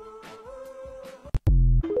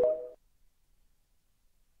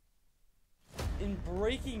 In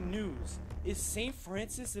breaking news, is St.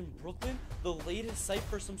 Francis in Brooklyn the latest site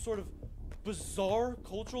for some sort of bizarre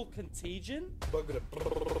cultural contagion?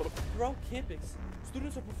 Throughout campus,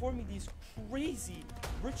 students are performing these crazy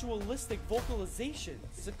ritualistic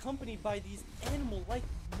vocalizations accompanied by these animal-like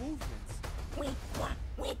movements.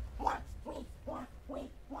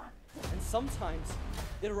 And sometimes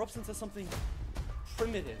it erupts into something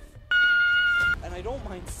primitive. And I don't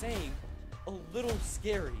mind saying, a little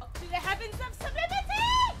scary. To the heavens of subliminity!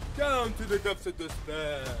 Down to the depths of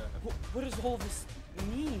despair. What does all this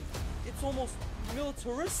mean? It's almost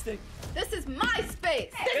militaristic. This is my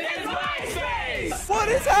space! This is my space! What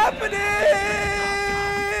is happening?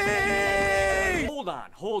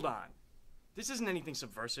 Hold on. This isn't anything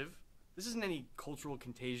subversive. This isn't any cultural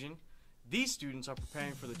contagion. These students are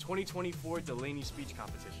preparing for the 2024 Delaney Speech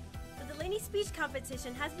Competition. The Delaney Speech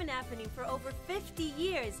Competition has been happening for over 50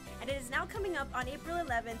 years, and it is now coming up on April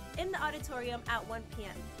 11th in the auditorium at 1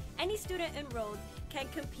 p.m. Any student enrolled can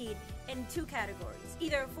compete in 2 categories,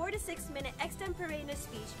 either a 4 to 6 minute extemporaneous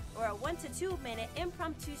speech or a 1 to 2 minute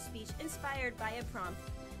impromptu speech inspired by a prompt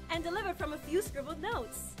and delivered from a few scribbled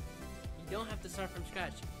notes. You don't have to start from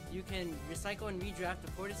scratch. You can recycle and redraft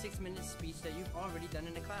a 4 to 6 minute speech that you've already done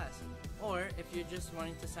in a class. Or if you're just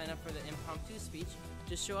wanting to sign up for the impromptu speech,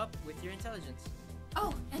 just show up with your intelligence.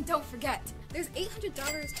 Oh, and don't forget, there's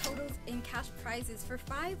 $800 totals in cash prizes for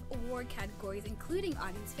 5 award categories, including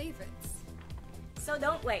audience favorites. So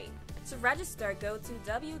don't wait. To register, go to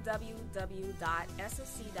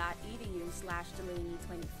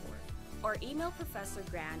www.sfc.edu/Delaney24 or email Professor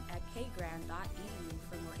Grant at kgrant.edu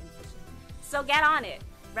for more information. So get on it.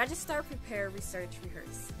 Register, prepare, research,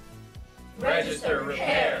 rehearse. Register,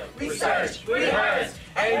 repair, research, rehearse,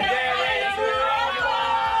 and get ready to rumble!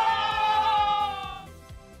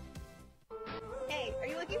 Hey, are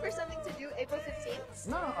you looking for something to do April 15th?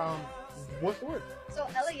 No, what's the word? So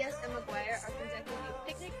LAS and McGuire are conducting a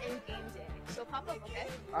picnic and game day. So pop up, okay?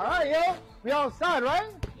 Alright, yo. We outside, right?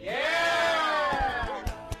 Yeah!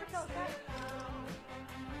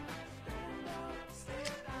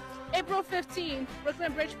 April 15th,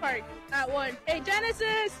 Brooklyn Bridge Park at 1. Hey,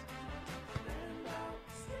 Genesis!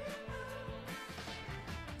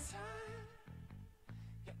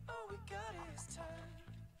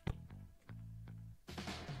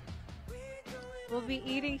 We'll be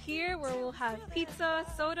eating here where we'll have pizza,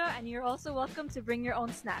 soda, and you're also welcome to bring your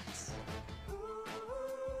own snacks.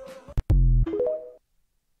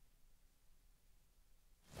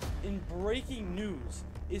 In breaking news,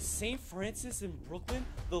 is St. Francis in Brooklyn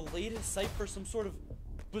the latest site for some sort of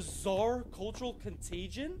bizarre cultural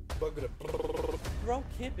contagion? Throughout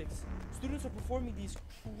campus, students are performing these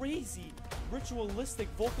crazy ritualistic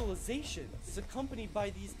vocalizations accompanied by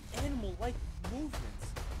these animal-like movements.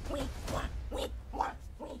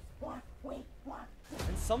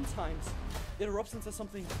 And sometimes it erupts into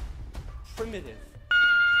something primitive.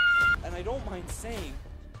 And I don't mind saying,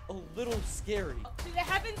 a little scary. Did it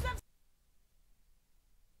happen some?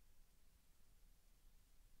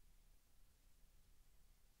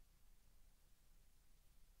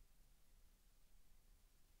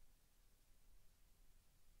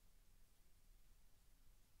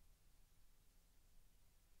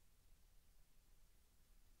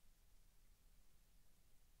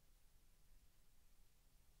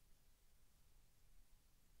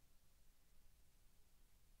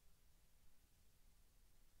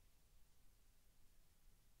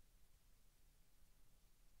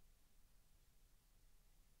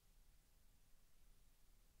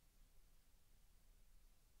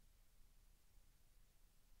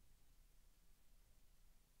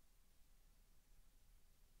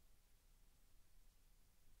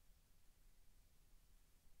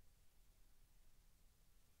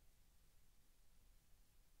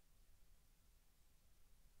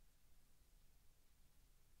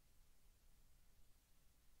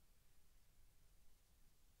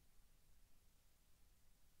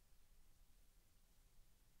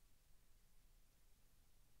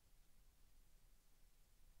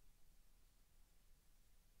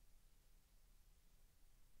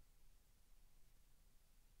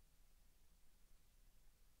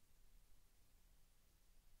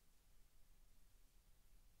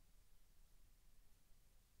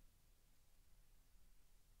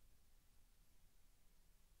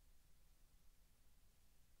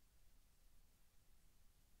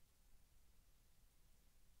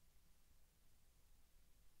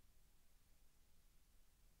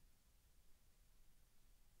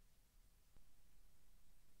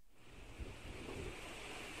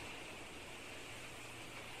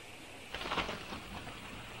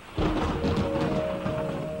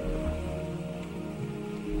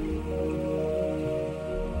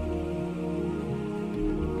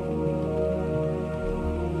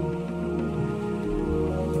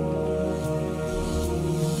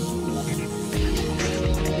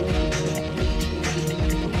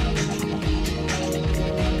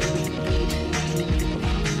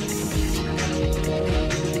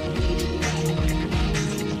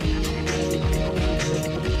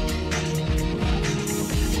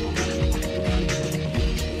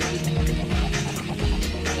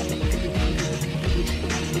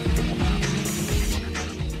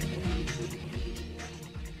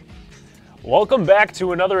 Welcome back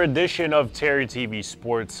to another edition of Terrier TV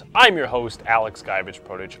Sports. I'm your host, Alex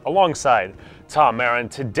Guyevich-Protich, alongside Tom Marin.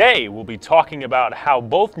 Today, we'll be talking about how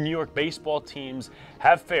both New York baseball teams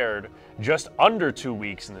have fared just under 2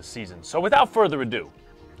 weeks in the season. So without further ado,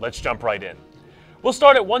 let's jump right in. We'll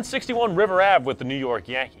start at 161 River Ave with the New York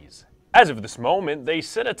Yankees. As of this moment, they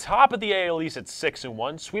sit atop of the AL East at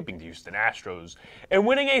 6-1, sweeping the Houston Astros, and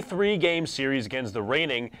winning a 3-game series against the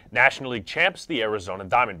reigning National League champs, the Arizona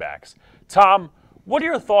Diamondbacks. Tom, what are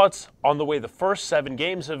your thoughts on the way the first 7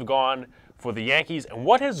 games have gone for the Yankees, and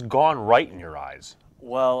what has gone right in your eyes?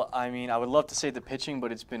 Well, I mean, I would love to say the pitching,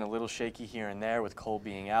 but it's been a little shaky here and there with Cole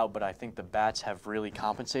being out, but I think the bats have really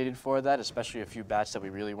compensated for that, especially a few bats that we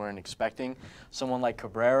really weren't expecting. Someone like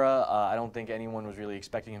Cabrera, I don't think anyone was really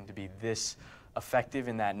expecting him to be this effective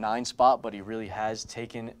in that 9 spot, but he really has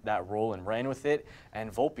taken that role and ran with it.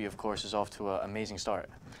 And Volpe, of course, is off to an amazing start.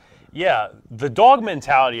 Yeah, the dog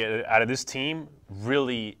mentality out of this team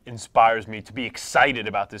really inspires me to be excited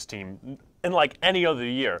about this team. And like any other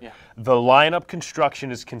year, the lineup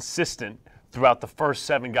construction is consistent throughout the first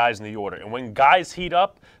 7 guys in the order. And when guys heat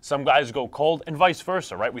up, some guys go cold, and vice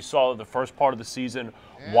versa, right? We saw the first part of the season,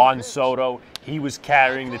 Juan Soto, he was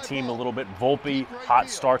carrying the team a little bit. Volpe, hot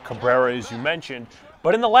start, Cabrera, as you mentioned.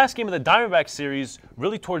 But in the last game of the Diamondback series,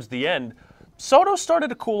 really towards the end, Soto started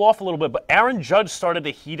to cool off a little bit, but Aaron Judge started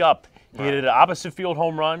to heat up. He hit an opposite field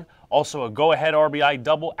home run, also a go-ahead RBI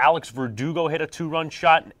double. Alex Verdugo hit a 2-run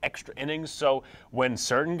shot in extra innings. So when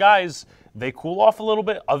certain guys, they cool off a little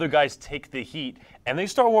bit, other guys take the heat, and they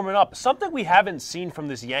start warming up. Something we haven't seen from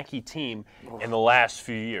this Yankee team in the last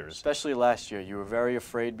few years. Especially last year. You were very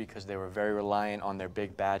afraid because they were very reliant on their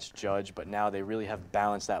big bats, Judge, but now they really have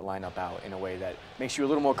balanced that lineup out in a way that makes you a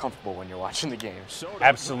little more comfortable when you're watching the game.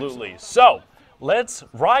 Absolutely. So let's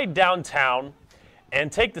ride downtown and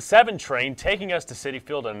take the 7 train, taking us to Citi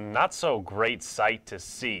Field, a not-so-great sight to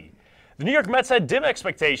see. The New York Mets had dim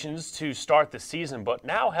expectations to start the season, but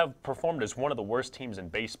now have performed as one of the worst teams in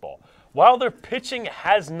baseball. While their pitching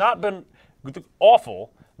has not been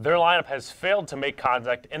awful, their lineup has failed to make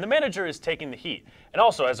contact, and the manager is taking the heat. And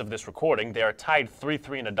also, as of this recording, they are tied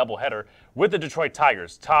 3-3 in a doubleheader with the Detroit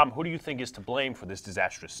Tigers. Tom, who do you think is to blame for this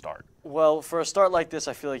disastrous start? Well, for a start like this,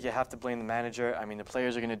 I feel like you have to blame the manager. I mean, the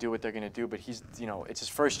players are going to do what they're going to do, but he's, it's his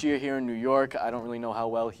first year here in New York. I don't really know how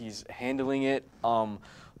well he's handling it.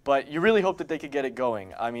 But you really hope that they could get it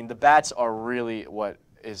going. I mean, the bats are really what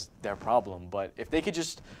is their problem. But if they could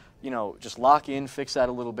just, just lock in, fix that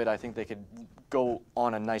a little bit, I think they could go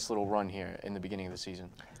on a nice little run here in the beginning of the season.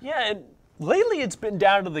 Yeah, and lately it's been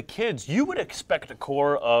down to the kids. You would expect a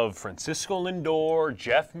core of Francisco Lindor,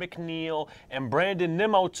 Jeff McNeil, and Brandon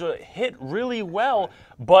Nimmo to hit really well,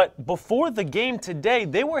 but before the game today,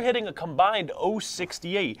 they were hitting a combined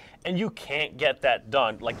 .068, and you can't get that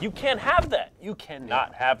done. Like, you can't have that. You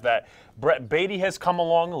cannot have that. Brett Beatty has come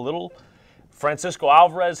along a little. Francisco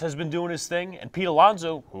Alvarez has been doing his thing, and Pete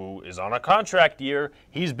Alonso, who is on a contract year,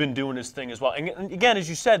 he's been doing his thing as well. And again, as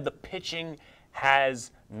you said, the pitching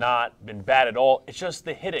has not been bad at all. It's just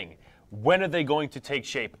the hitting. When are they going to take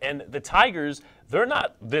shape? And the Tigers, they're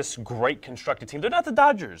not this great constructed team. They're not the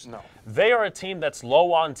Dodgers. No. They are a team that's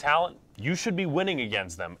low on talent. You should be winning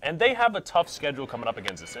against them. And they have a tough schedule coming up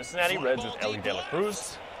against the Cincinnati Reds with Ellie De La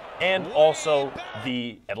Cruz, and also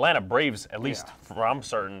the Atlanta Braves, at least I'm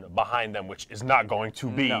certain, behind them, which is not going to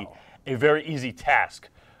be a very easy task.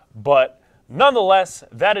 But nonetheless,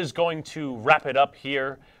 that is going to wrap it up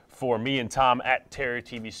here for me and Tom at Terrier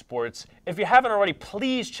TV Sports. If you haven't already,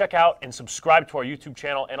 please check out and subscribe to our YouTube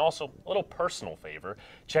channel, and also a little personal favor,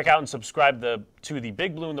 check out and subscribe to the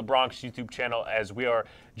Big Blue in the Bronx YouTube channel, as we are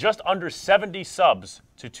just under 70 subs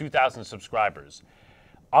to 2,000 subscribers.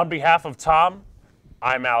 On behalf of Tom,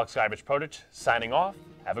 I'm Alex Guyevich-Protich, signing off.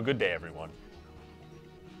 Have a good day, everyone.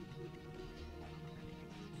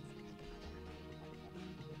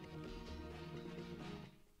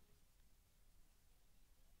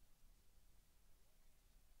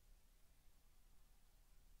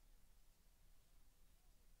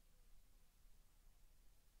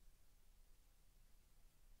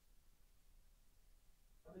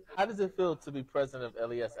 How does it feel to be president of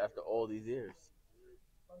LES after all these years?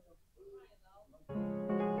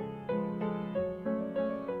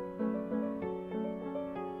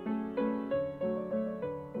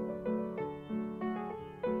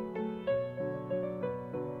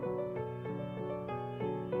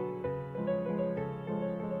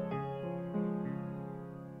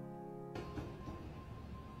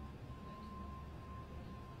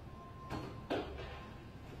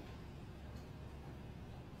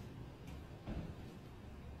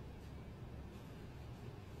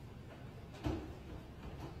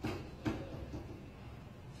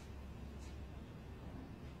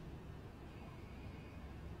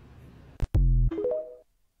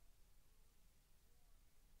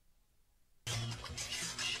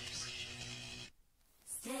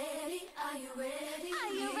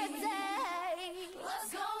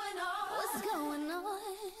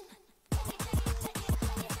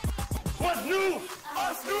 What's new?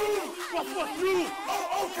 What's new? What's new?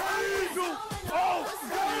 Oh, okay.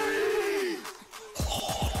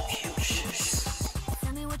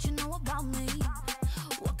 Tell me what you know about me.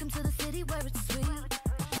 Welcome to the city where it's sweet.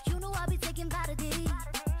 You know I'll be taking vanity.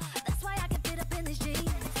 That's why I can fit up in these jeans.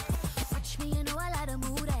 Watch me, you know I like to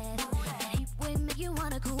move that. That heat wave make you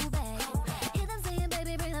wanna cool back. Hear them saying,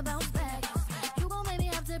 baby, bring the bounce back. You gon' make me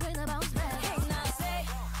have to bring the bounce back. Hey, now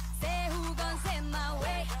say who gon' send my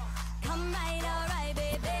way? Come right, alright,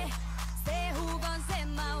 baby. Say who gon'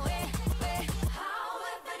 send my way?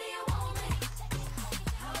 However do you want me?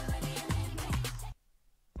 However do you need me?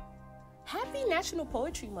 Happy National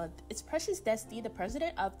Poetry Month. It's Precious Desty, the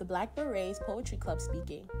president of the Black Berets Poetry Club,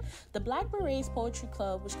 speaking. The Black Berets Poetry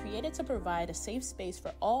Club was created to provide a safe space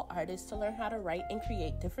for all artists to learn how to write and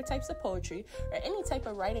create different types of poetry or any type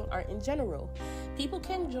of writing art in general. People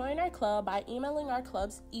can join our club by emailing our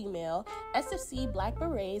club's email,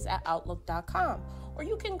 sfcblackberets@outlook.com, or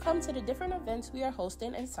you can come to the different events we are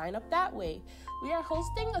hosting and sign up that way. We are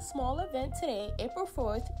hosting a small event today, April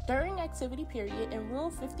 4th, during activity period in room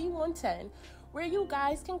 5110, where you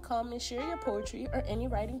guys can come and share your poetry or any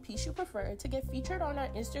writing piece you prefer to get featured on our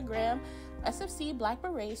Instagram, SFC Black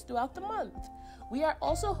Berets, throughout the month. We are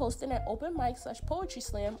also hosting an open mic/poetry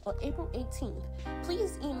slam on April 18th.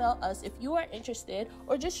 Please email us if you are interested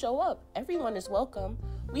or just show up. Everyone is welcome.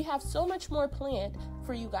 We have so much more planned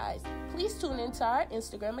for you guys. Please tune into our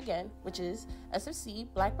Instagram again, which is SFC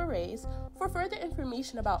Black Berets, for further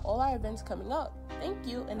information about all our events coming up. Thank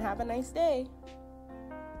you and have a nice day.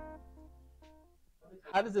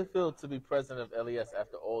 How does it feel to be president of LES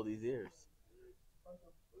after all these years?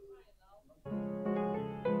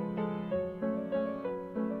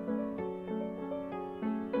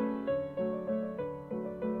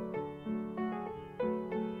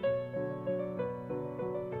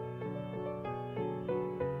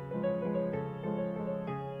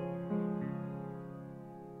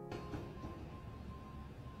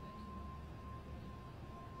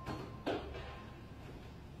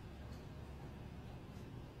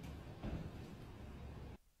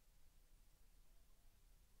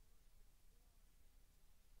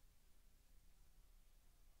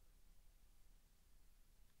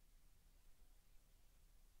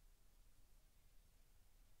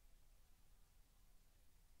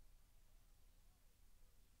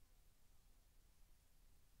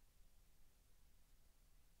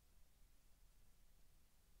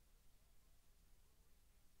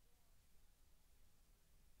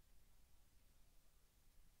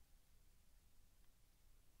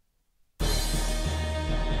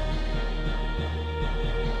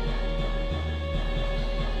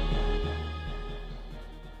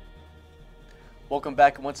 Welcome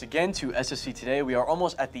back once again to SFC Today. We are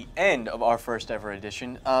almost at the end of our first ever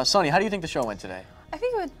edition. Sonny, how do you think the show went today? I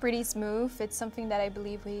think it went pretty smooth. It's something that I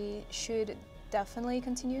believe we should definitely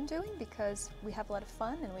continue doing because we have a lot of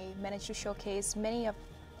fun and we managed to showcase many of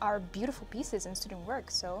our beautiful pieces in student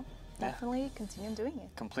work. So definitely continue doing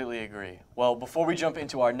it. Completely agree. Well, before we jump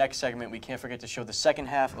into our next segment, we can't forget to show the second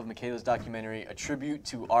half of Michaela's documentary, A Tribute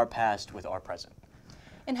to Our Past with Our Present.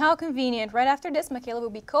 And how convenient. Right after this, Michaela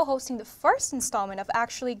will be co-hosting the first installment of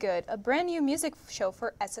Actually Good, a brand new music show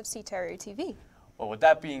for SFC Terrier TV. Well, with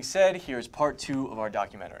that being said, here's part 2 of our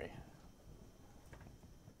documentary.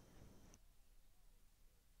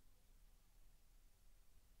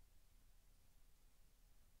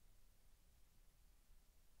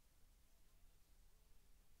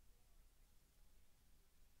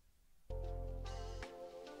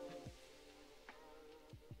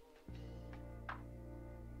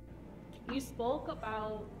 You spoke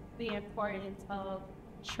about the importance of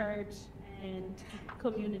church and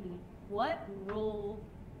community. What role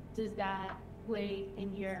does that play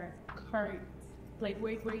in your current, like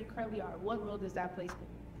where you currently are? What role does that play?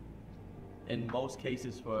 In most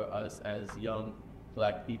cases for us as young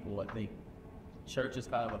Black people, I think church is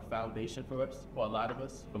kind of a foundation for us, for a lot of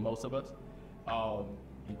us, for most of us.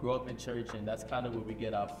 We grew up in church, and that's kind of where we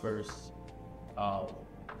get our first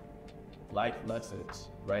life lessons,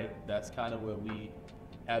 right? That's kind of where we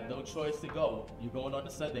have no choice to go. You're going on a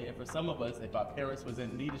Sunday, and for some of us, if our parents was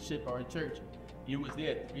in leadership or in church, you was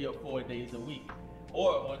there 3 or 4 days a week.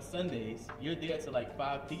 Or on Sundays, you're there till like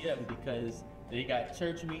 5 p.m. because they got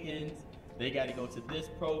church meetings, they got to go to this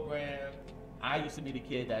program. I used to be the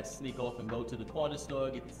kid that sneak off and go to the corner store,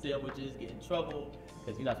 get the sandwiches, get in trouble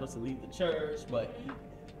because you're not supposed to leave the church. But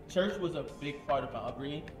church was a big part of my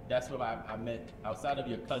upbringing. That's where I met, outside of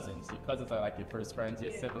your cousins. Your cousins are like your first friends,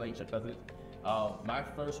 your siblings, your cousins. My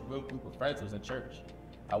first real group of friends was in church.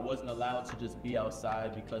 I wasn't allowed to just be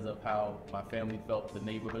outside because of how my family felt the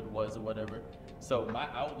neighborhood was or whatever. So my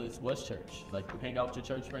outlets was church. Like you hang out with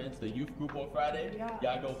your church friends, the youth group on Friday,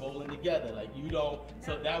 y'all go bowling together. Like you don't,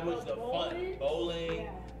 so that was the fun. Bowling,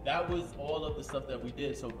 that was all of the stuff that we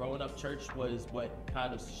did. So growing up, church was what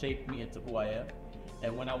kind of shaped me into who I am.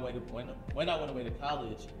 And when I went away to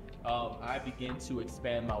college, I began to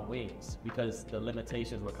expand my wings because the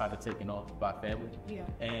limitations were kind of taken off by family. Yeah.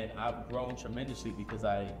 And I've grown tremendously because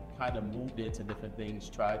I kind of moved into different things,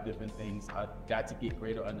 tried different things. I got to get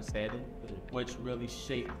greater understanding, which really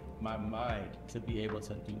shaped my mind to be able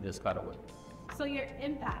to do this kind of work. So your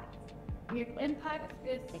impact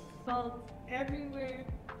is felt everywhere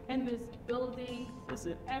in this building. Is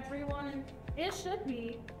it? Everyone, it should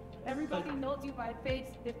be. Everybody knows you by face.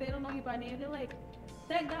 If they don't know you by name, they're like,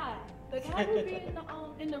 that guy, the guy who be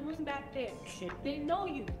in the room back there. They know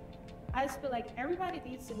you. I just feel like everybody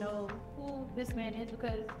needs to know who this man is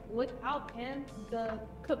because without him, the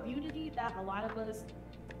community that a lot of us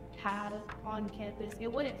had on campus,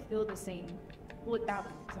 it wouldn't feel the same without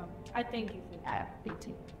him. So I thank you for that,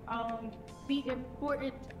 BT. The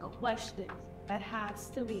important question that has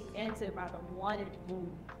to be answered by the one and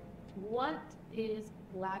only. What is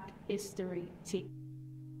Black History to you?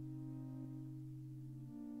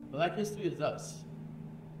 Black history is us.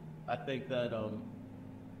 I think that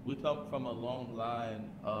we come from a long line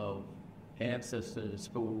of ancestors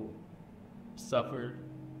who suffered,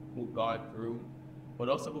 who gone through, but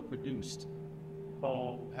also who produced,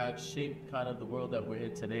 who have shaped kind of the world that we're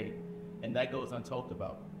in today. And that goes untalked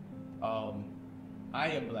about. I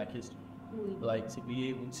am Black history. Like to be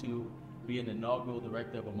able to be an inaugural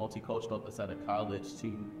director of a multicultural office at a college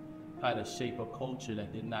to kind of shape a culture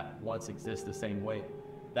that did not once exist the same way.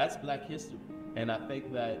 That's Black history. And I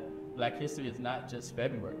think that Black history is not just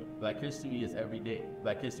February. Black history is every day.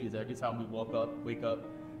 Black history is every time we wake up,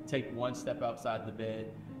 take one step outside the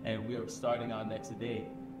bed, and we are starting our next day.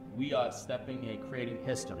 We are stepping and creating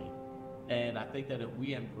history. And I think that if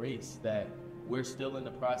we embrace that we're still in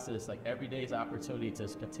the process, like every day's opportunity to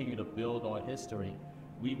continue to build on history,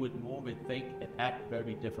 we would move and think and act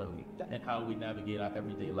very differently in how we navigate our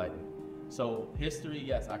everyday life. So history,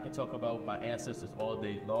 yes, I can talk about my ancestors all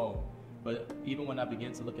day long, but even when I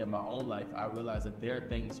begin to look at my own life, I realize that there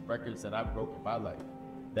are records that I broke in my life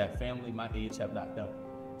that family my age have not done.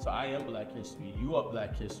 So I am Black history, you are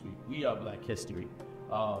Black history, we are Black history,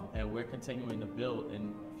 and we're continuing to build.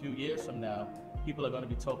 And a few years from now, people are gonna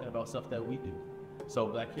be talking about stuff that we do. So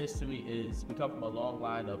Black history is, we come from a long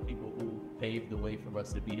line of people who paved the way for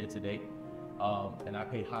us to be here today. And I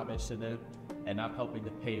pay homage to them, and I'm helping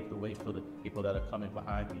to pave the way for the people that are coming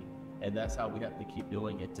behind me. And that's how we have to keep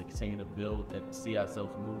doing it, to continue to build and see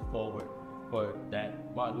ourselves move forward for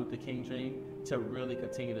that Martin Luther King dream, to really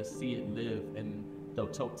continue to see it live in the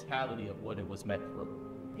totality of what it was meant for.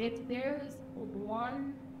 If there's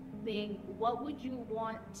one thing, what would you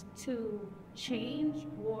want to change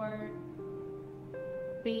or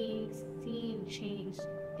being seen changed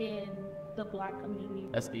in the Black community?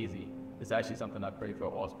 That's easy. It's actually something I pray for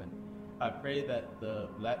often. I pray that the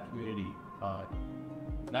Black community,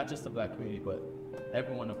 not just the Black community, but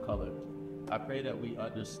everyone of color, I pray that we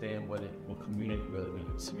understand what community really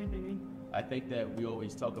means. I think that we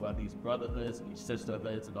always talk about these brotherhoods and these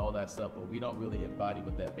sisterhoods and all that stuff, but we don't really embody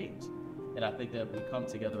what that means. And I think that we come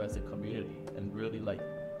together as a community and really like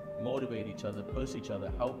motivate each other, push each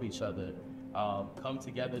other, help each other, come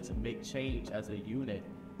together to make change as a unit,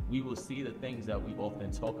 we will see the things that we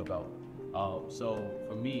often talk about. So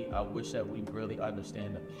for me, I wish that we really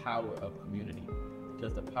understand the power of community,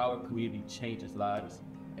 because the power of community changes lives,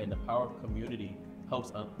 and the power of community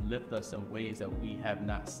helps uplift us in ways that we have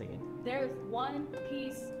not seen. There's one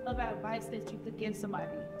piece of advice that you could give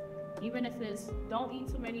somebody, even if it's don't eat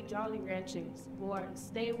too many Jolly Ranchers or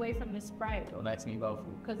stay away from the Sprite. Don't ask me about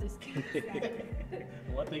food. Because it's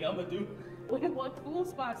one thing I'm gonna do. What food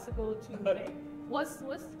spots to go to? What's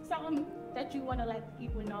something that you want to let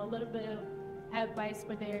people know, a little bit of advice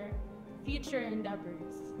for their future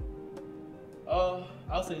endeavors?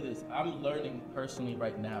 I'll say this. I'm learning personally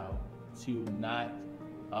right now to not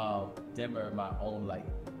dimmer my own light.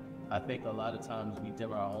 I think a lot of times we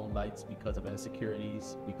dim our own lights because of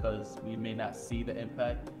insecurities, because we may not see the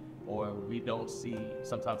impact, or we don't see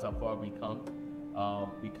sometimes how far we come,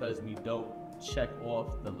 because we don't check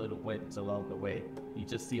off the little wins along the way. You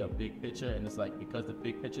just see a big picture, and it's like, because the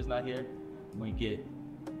big picture's not here,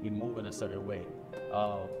 we move in a certain way.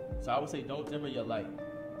 So I would say don't dimmer your light.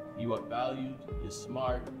 You are valued, you're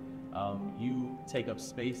smart, you take up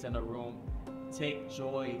space in a room. Take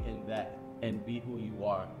joy in that and be who you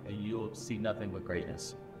are, and you'll see nothing but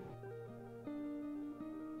greatness.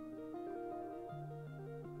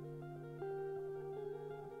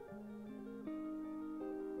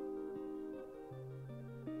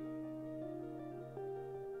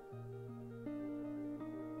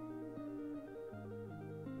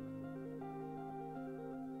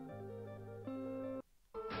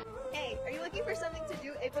 looking for something to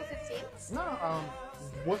do April 15th? No,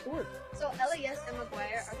 what's the word? So LAS and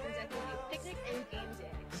McGuire are conducting a picnic and game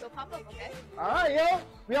day. So pop up, okay? Alright, yo.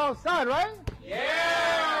 We outside, right?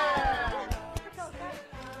 Yeah!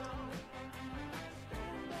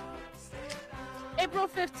 April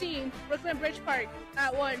 15th, Brooklyn Bridge Park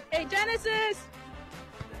at 1. Hey, Genesis!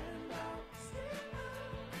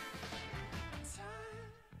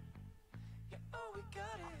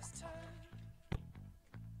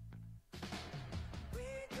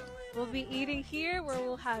 We'll be eating here where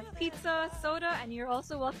we'll have pizza, soda, and you're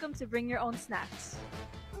also welcome to bring your own snacks.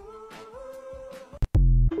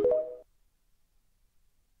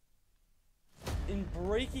 In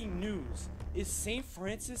breaking news, is St.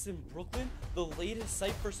 Francis in Brooklyn the latest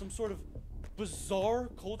site for some sort of bizarre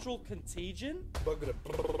cultural contagion?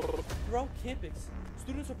 Throughout campus,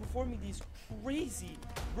 students are performing these crazy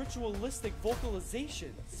ritualistic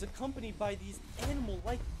vocalizations accompanied by these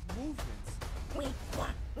animal-like movements. And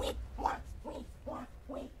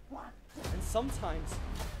sometimes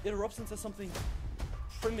it erupts into something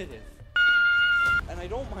primitive. And I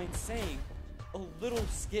don't mind saying, a little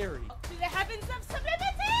scary. To the heavens of sublimity!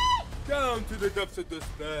 Down to the depths of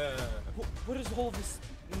despair. What does all of this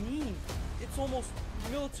mean? It's almost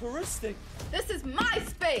militaristic. This is my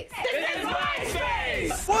space! This is my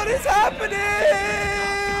space! What is happening?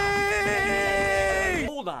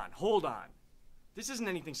 Hold on. This isn't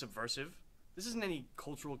anything subversive. This isn't any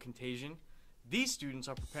cultural contagion. These students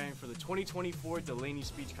are preparing for the 2024 Delaney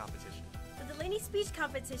Speech Competition. The Delaney Speech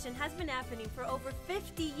Competition has been happening for over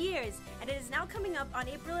 50 years, and it is now coming up on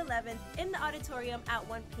April 11th in the auditorium at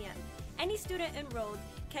 1 p.m. Any student enrolled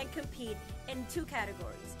can compete in 2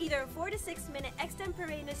 categories, either a 4 to 6 minute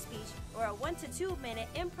extemporaneous speech or a 1 to 2 minute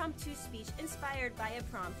impromptu speech inspired by a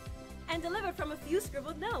prompt and delivered from a few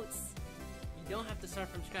scribbled notes. You don't have to start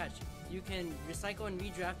from scratch. You can recycle and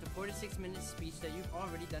redraft a 4 to 6 minute speech that you've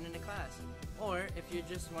already done in a class. Or if you're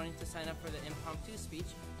just wanting to sign up for the impromptu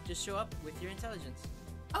speech, just show up with your intelligence.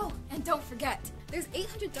 Oh, and don't forget, there's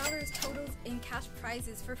 $800 totals in cash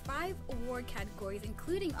prizes for 5 award categories,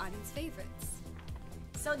 including audience favorites.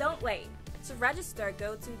 So don't wait. To register,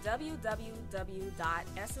 go to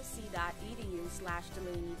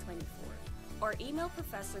www.sfc.edu/Delaney24 or email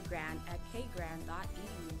Professor Grant at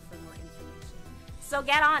kgrant.edu for more information. So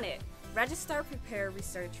get on it. Register, prepare,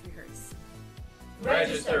 research, rehearse.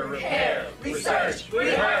 Register, prepare, research,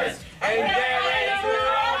 rehearse, and get ready to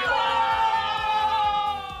rumble!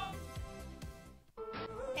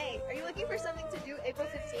 Hey, are you looking for something to do April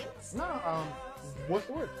 15th? No, what's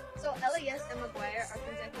the word? So LAS and McGuire are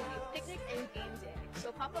conducting a picnic and game day.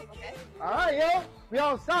 So pop up, okay? Alright, yo. We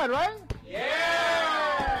outside, right?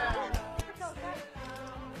 Yeah!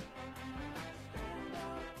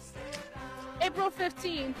 April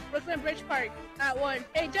 15th, Brooklyn Bridge Park at 1.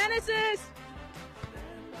 Hey, Genesis!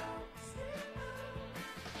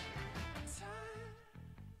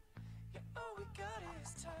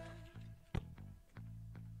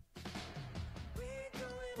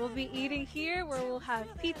 We'll be eating here where we'll have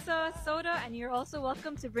pizza, soda, and you're also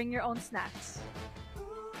welcome to bring your own snacks.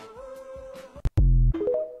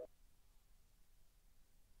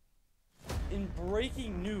 In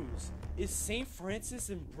breaking news, is St. Francis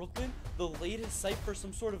in Brooklyn the latest site for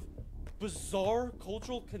some sort of bizarre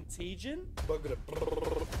cultural contagion?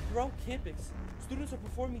 Throughout campus, students are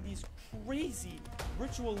performing these crazy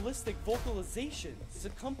ritualistic vocalizations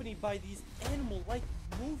accompanied by these animal-like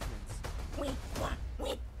movements.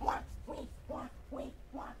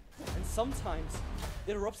 And sometimes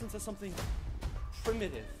it erupts into something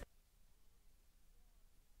primitive.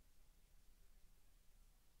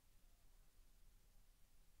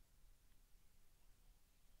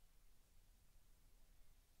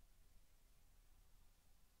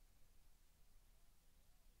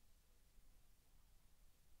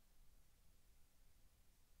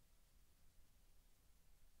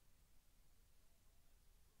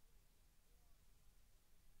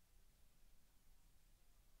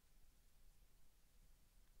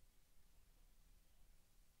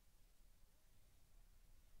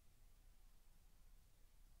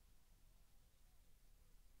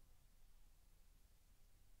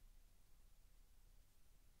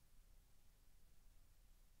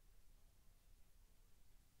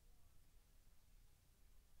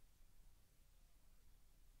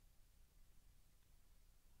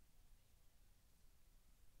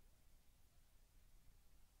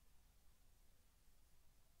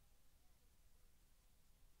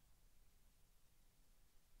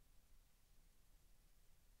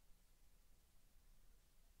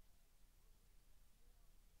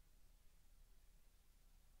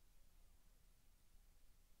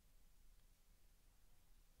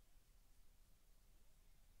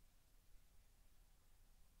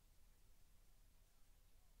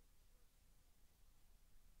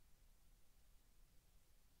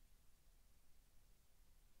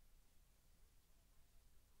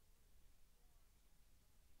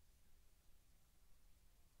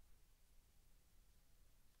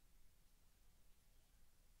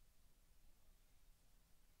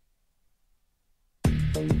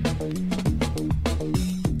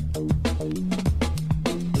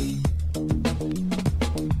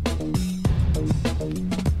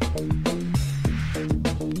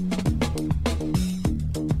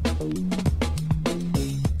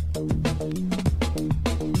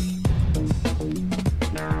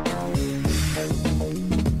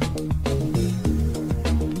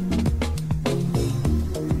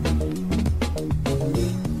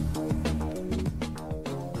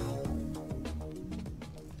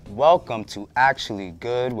 Welcome to Actually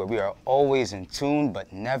Good, where we are always in tune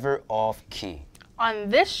but never off key. On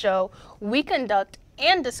this show, we conduct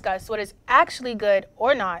and discuss what is actually good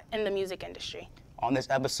or not in the music industry. On this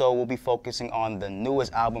episode, we'll be focusing on the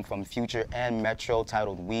newest album from Future and Metro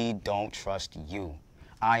titled We Don't Trust You.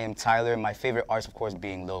 I am Tyler, my favorite artist, of course,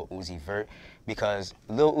 being Lil Uzi Vert, because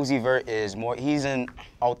Lil Uzi Vert is he's an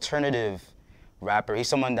alternative rapper. He's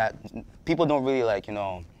someone that people don't really like,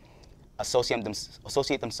 associate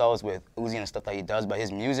themselves with Uzi and stuff that he does, but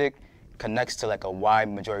his music connects to like a wide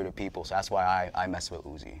majority of people, so that's why I mess with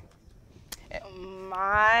Uzi.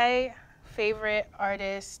 My favorite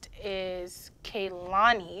artist is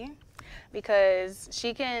Kehlani, because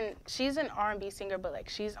she's an R&B singer, but like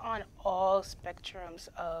she's on all spectrums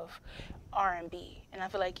of R&B, and I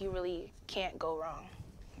feel like you really can't go wrong.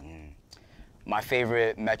 My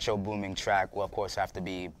favorite Metro Boomin track will of course have to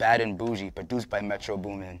be Bad and Bougie, produced by Metro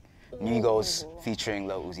Boomin. Migos featuring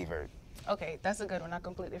Lil Uzi Vert. Okay, that's a good one. I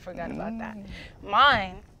completely forgot about that.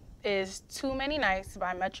 Mine is Too Many Nights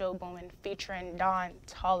by Metro Boomin featuring Don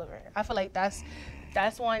Toliver. I feel like that's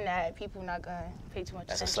one that people not gonna pay too much attention to.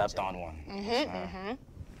 That's a slept-on one.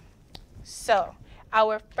 So,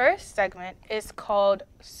 our first segment is called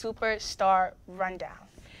Superstar Rundown.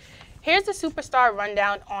 Here's the Superstar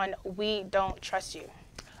Rundown on We Don't Trust You.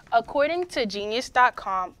 According to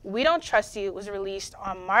Genius.com, We Don't Trust You was released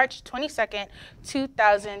on March 22nd,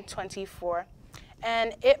 2024,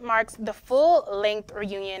 and it marks the full-length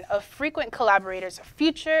reunion of frequent collaborators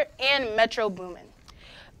Future and Metro Boomin.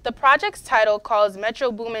 The project's title calls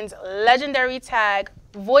Metro Boomin's legendary tag,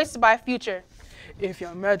 voiced by Future, "If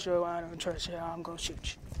you're Metro, I don't trust you, I'm gonna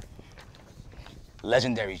shoot you."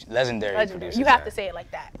 Legendary producer. You have to say it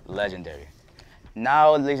like that. Legendary.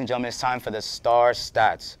 Now, ladies and gentlemen, it's time for the star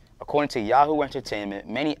stats. According to Yahoo Entertainment,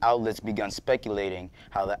 many outlets began speculating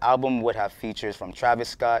how the album would have features from Travis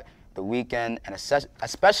Scott, The Weeknd, and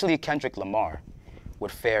especially Kendrick Lamar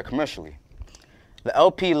would fare commercially. The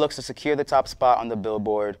LP looks to secure the top spot on the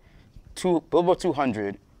Billboard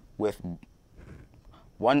 200 with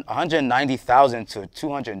 190,000 to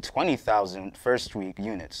 220,000 first-week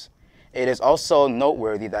units. It is also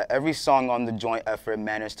noteworthy that every song on the joint effort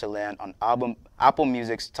managed to land on Apple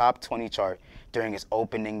Music's top 20 chart during its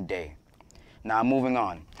opening day. Now, moving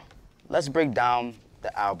on. Let's break down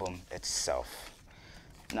the album itself.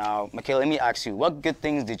 Now, Michaela, let me ask you, what good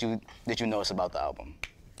things did you notice about the album?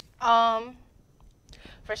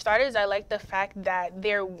 For starters, I like the fact that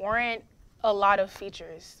there weren't a lot of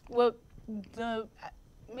features. Was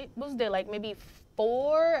there like maybe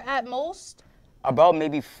 4 at most? About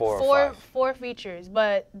maybe 4 or 5. 4 features,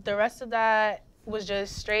 but the rest of that was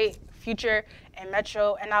just straight Future and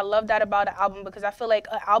Metro, and I love that about an album because I feel like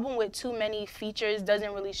an album with too many features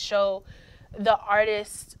doesn't really show the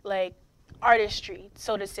artist's like artistry,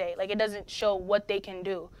 so to say. Like, it doesn't show what they can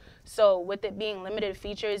do. So with it being limited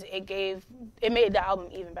features, it made the album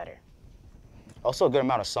even better. Also a good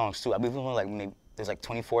amount of songs too. I believe there's like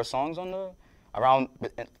 24 songs on around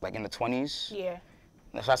like in the 20s. Yeah.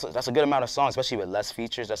 That's a good amount of songs, especially with less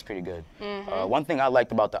features. That's pretty good. One thing I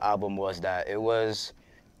liked about the album was that it was,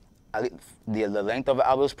 the length of the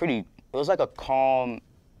album was pretty. It was like a calm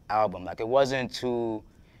album. Like it wasn't too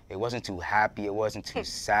happy. It wasn't too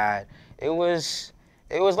sad. It was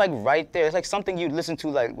like right there. It's like something you'd listen to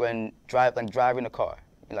like when driving a car.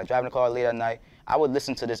 Like driving a car late at night. I would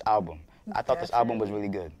listen to this album. I thought this album was really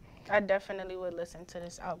good. I definitely would listen to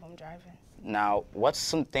this album driving. Now, what's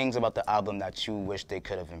some things about the album that you wish they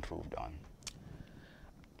could have improved on?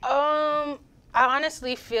 I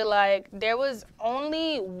honestly feel like there was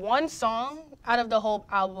only one song out of the whole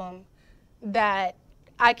album that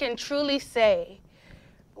I can truly say,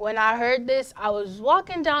 when I heard this, I was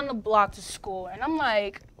walking down the block to school, and I'm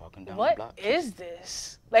like, what is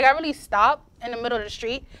this? Like, I really stopped in the middle of the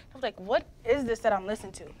street. I was like, what is this that I'm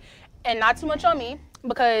listening to? And not too much on me,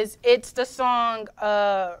 because it's the song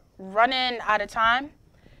Running Out of Time.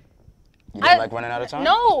 You didn't like Running Out of Time?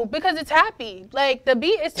 No, because it's happy. Like, the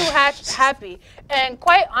beat is too happy. And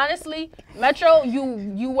quite honestly, Metro,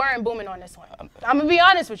 you weren't booming on this one. I'm gonna be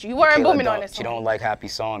honest with you. You weren't booming on this one. She don't like happy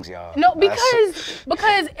songs, y'all. No,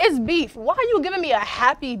 because it's beef. Why are you giving me a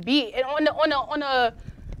happy beat and on a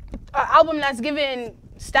album that's giving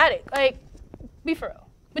static? Like, be for real.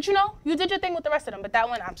 But you know, you did your thing with the rest of them. But that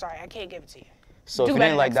one, I'm sorry, I can't give it to you. So if you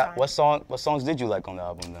didn't like that, what songs did you like on the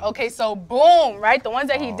album then? Okay, so boom, right? The ones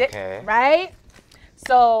that he did, right?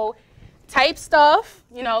 So type stuff,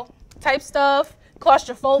 you know,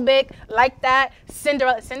 claustrophobic, like that.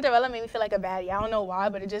 Cinderella made me feel like a baddie. I don't know why,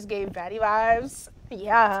 but it just gave baddie vibes.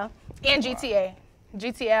 Yeah. And GTA.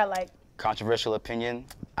 GTA I like. Controversial opinion.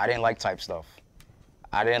 I didn't like type stuff.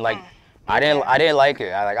 I didn't like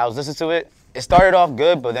it. I was listening to it. It started off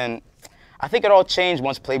good, but then I think it all changed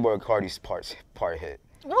once Playboy Cardi's part hit.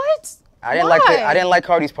 What? I didn't like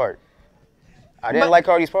Cardi's part. I didn't like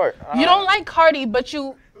Cardi's part. You don't like Cardi, but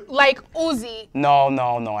you like Uzi. No,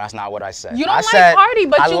 that's not what I said. You don't like Cardi,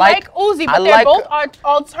 but you like Uzi, but they're both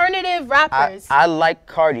alternative rappers. I like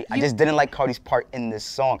Cardi. I just didn't like Cardi's part in this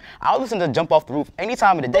song. I would listen to Jump Off the Roof any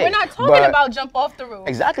time of the day. We're not talking about Jump Off the Roof.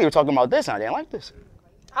 Exactly, we're talking about this, and I didn't like this.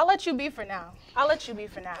 I'll let you be for now.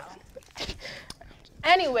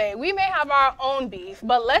 Anyway, we may have our own beef,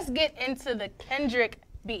 but let's get into the Kendrick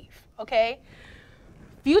beef, okay?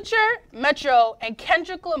 Future, Metro, and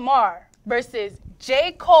Kendrick Lamar versus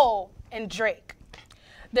J. Cole and Drake.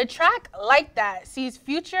 The track Like That sees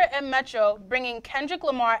Future and Metro bringing Kendrick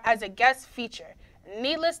Lamar as a guest feature.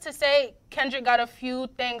 Needless to say, Kendrick got a few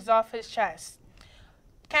things off his chest.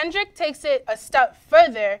 Kendrick takes it a step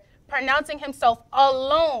further, pronouncing himself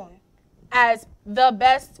alone as the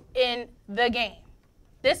best in the game.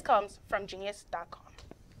 This comes from Genius.com.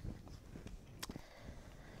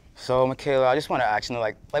 So, Michaela, I just want to ask you,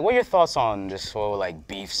 like, what are your thoughts on this whole, like,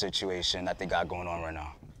 beef situation that they got going on right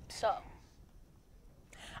now? So,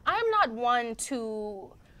 I'm not one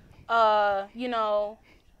to, you know,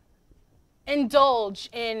 indulge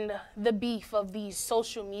in the beef of these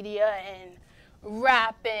social media and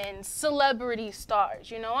rap and celebrity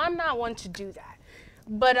stars. You know, I'm not one to do that.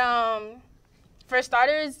 But, for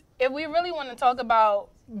starters, if we really want to talk about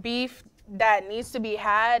beef that needs to be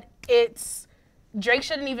had, it's Drake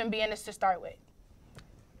shouldn't even be in this to start with.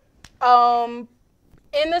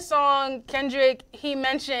 In the song, Kendrick, he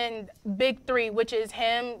mentioned Big Three, which is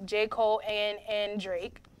him, J. Cole, and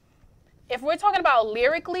Drake. If we're talking about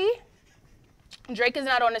lyrically, Drake is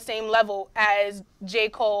not on the same level as J.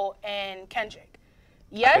 Cole and Kendrick.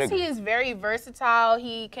 Yes, he is very versatile.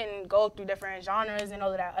 He can go through different genres and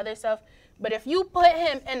all of that other stuff. But if you put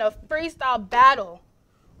him in a freestyle battle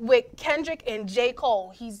with Kendrick and J.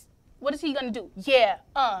 Cole, what is he gonna do? Yeah,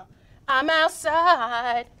 I'm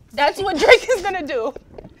outside. That's what Drake is gonna do.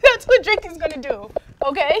 That's what Drake is gonna do,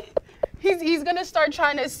 okay? He's gonna start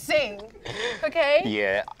trying to sing, okay?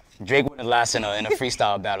 Yeah, Drake wouldn't last in a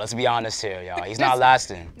freestyle battle. Let's be honest here, y'all. He's not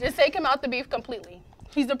lasting. Just take him out the beef completely.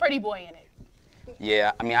 He's the pretty boy in it.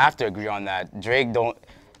 Yeah, I mean, I have to agree on that. Drake don't,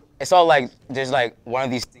 it's all like, there's like, one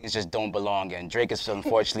of these things just don't belong, and Drake is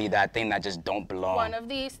unfortunately that thing that just don't belong. One of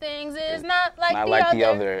these things is not like the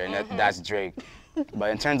other, and that's Drake.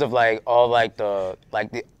 But in terms of like, all like the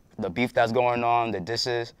beef that's going on, the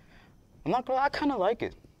disses, I'm not gonna lie, I kinda like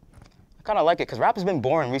it. Because rap has been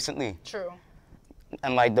boring recently. True.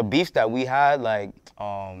 And like the beefs that we had, like,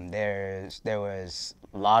 there was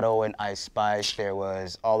Lotto and Ice Spice, there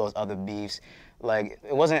was all those other beefs. Like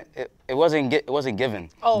it wasn't given.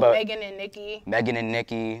 Oh, but Megan and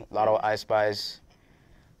Nicki. Lotto, Ice Spice.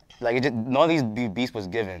 Like none of these beefs was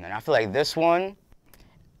given, and I feel like this one.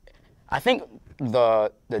 I think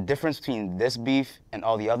the difference between this beef and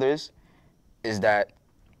all the others is that.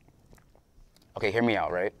 Okay, hear me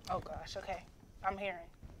out, right? Oh gosh, okay, I'm hearing.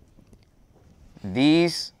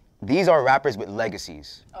 These are rappers with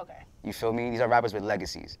legacies. Okay. You feel me? These are rappers with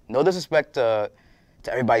legacies. No disrespect to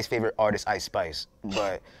everybody's favorite artist, Ice Spice,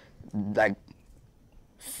 but like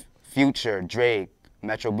Future, Drake,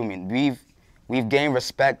 Metro Boomin, we've gained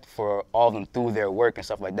respect for all of them through their work and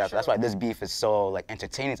stuff like that. Sure. So that's why this beef is so like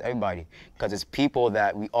entertaining to everybody, because it's people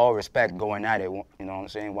that we all respect going at it. You know what I'm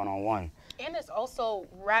saying, one-on-one. And it's also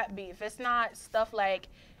rap beef. It's not stuff like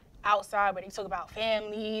outside where they talk about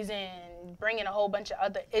families and bringing a whole bunch of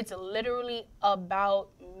other. It's literally about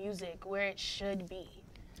music, where it should be.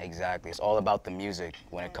 Exactly. It's all about the music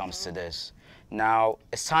when it comes to this. Now,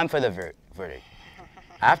 it's time for the verdict.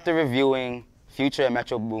 After reviewing Future and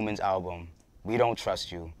Metro Boomin's album, We Don't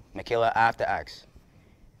Trust You, Michaela, I have to ask,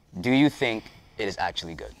 do you think it is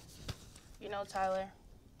actually good? You know, Tyler,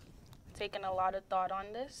 taking a lot of thought on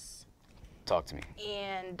this. Talk to me.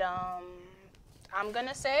 And I'm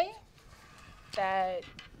gonna say that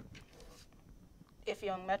if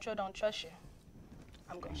Young Metro don't trust you,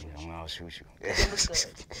 I'm gonna shoot you. I'll shoot you. It was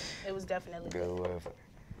good. It was definitely good. Good word.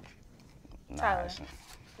 Tyler, Nice.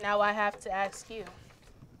 now I have to ask you,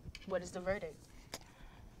 what is the verdict?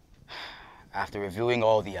 After reviewing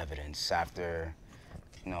all the evidence, after,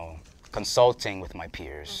 consulting with my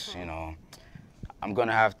peers, I'm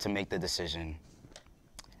gonna have to make the decision.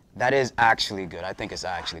 That is actually good. I think it's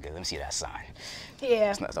actually good. Let me see that sign.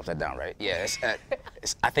 Yeah. It's upside down, right? Yeah,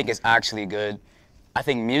 I think it's actually good. I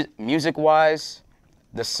think music-wise,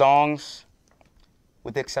 the songs,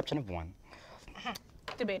 with the exception of one,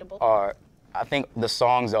 Debatable. I think the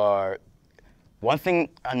songs are, one thing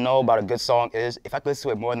I know about a good song is if I could listen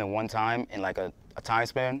to it more than one time in like a time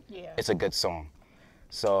span, it's a good song.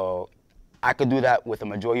 So I could do that with the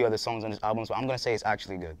majority of the songs on this album, so I'm gonna say it's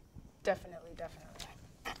actually good. Definitely.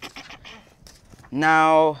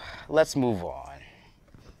 Now, let's move on.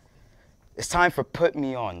 It's time for Put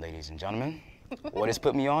Me On, ladies and gentlemen. What is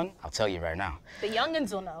Put Me On? I'll tell you right now. The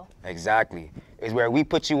youngins will know. Exactly. It's where we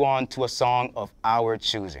put you on to a song of our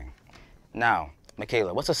choosing. Now,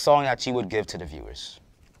 Michaela, what's a song that you would give to the viewers?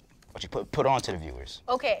 What you put on to the viewers?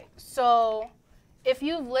 Okay, so if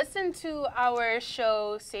you've listened to our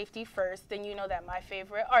show Safety First, then you know that my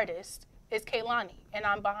favorite artist is Kehlani, and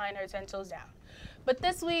I'm behind her 10 toes down. But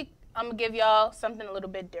this week, I'm gonna give y'all something a little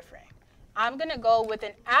bit different. I'm gonna go with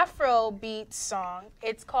an Afrobeat song.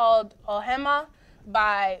 It's called Ohema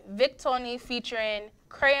by Vic Tony featuring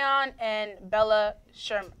Crayon and Bella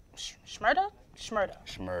Shmurda?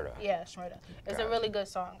 Shmurda. Yeah, Shmurda. It's a really good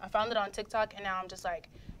song. I found it on TikTok and now I'm just like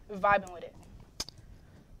vibing with it.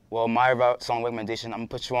 Well, my song recommendation, I'm gonna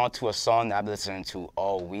put you on to a song that I've been listening to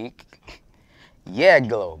all week. Yeah,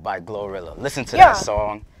 Glow by Glorilla. Listen to that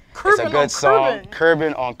song. It's a good song.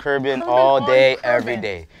 Curbin on Curbin all day, every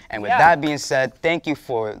day. And with that being said, thank you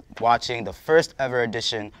for watching the first ever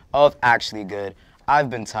edition of Actually Good. I've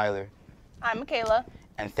been Tyler. I'm Michaela.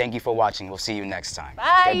 And thank you for watching. We'll see you next time.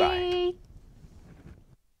 Bye. Goodbye.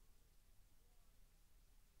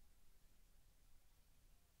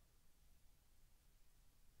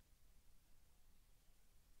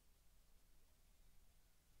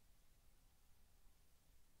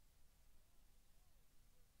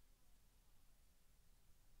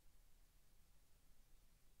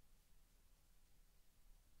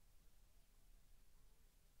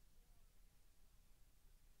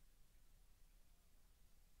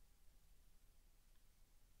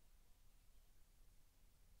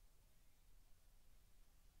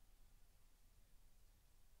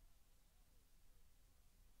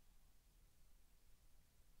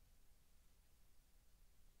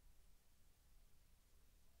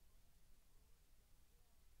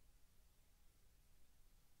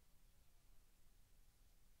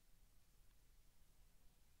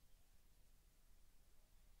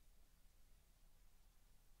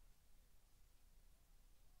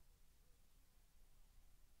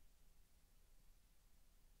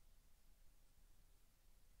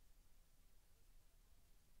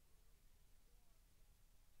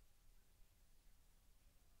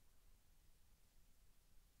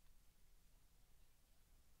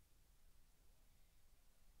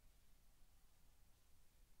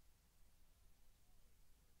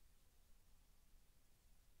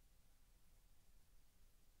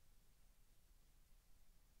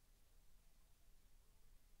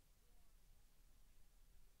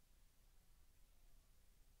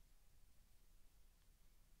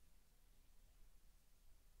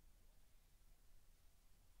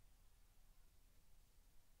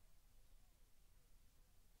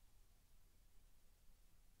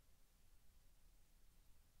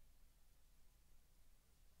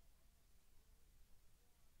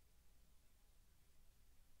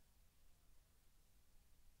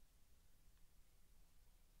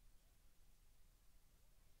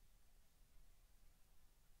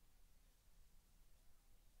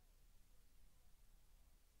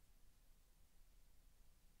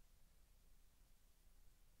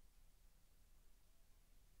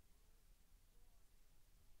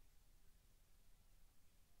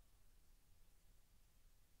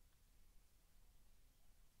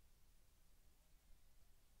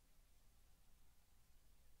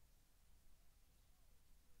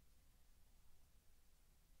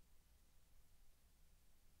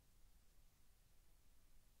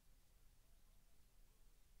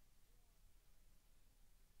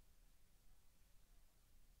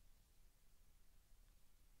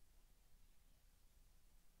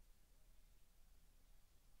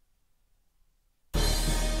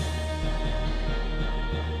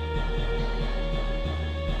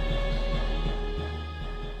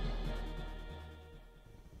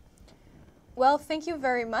 Well, thank you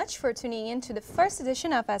very much for tuning in to the first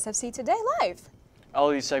edition of SFC Today Live. All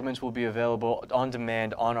of these segments will be available on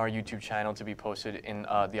demand on our YouTube channel to be posted in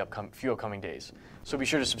the few upcoming days. So be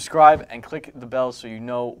sure to subscribe and click the bell so you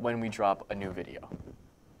know when we drop a new video.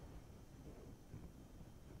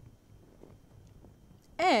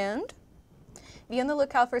 And be on the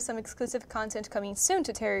lookout for some exclusive content coming soon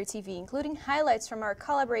to Terrier TV, including highlights from our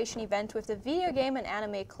collaboration event with the Video Game and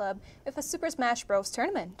Anime Club with a Super Smash Bros.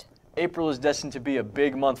 Tournament. April is destined to be a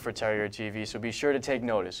big month for Terrier TV, so be sure to take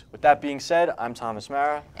notice. With that being said, I'm Thomas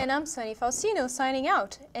Mara. And I'm Sunny Faustino signing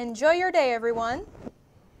out. Enjoy your day, everyone.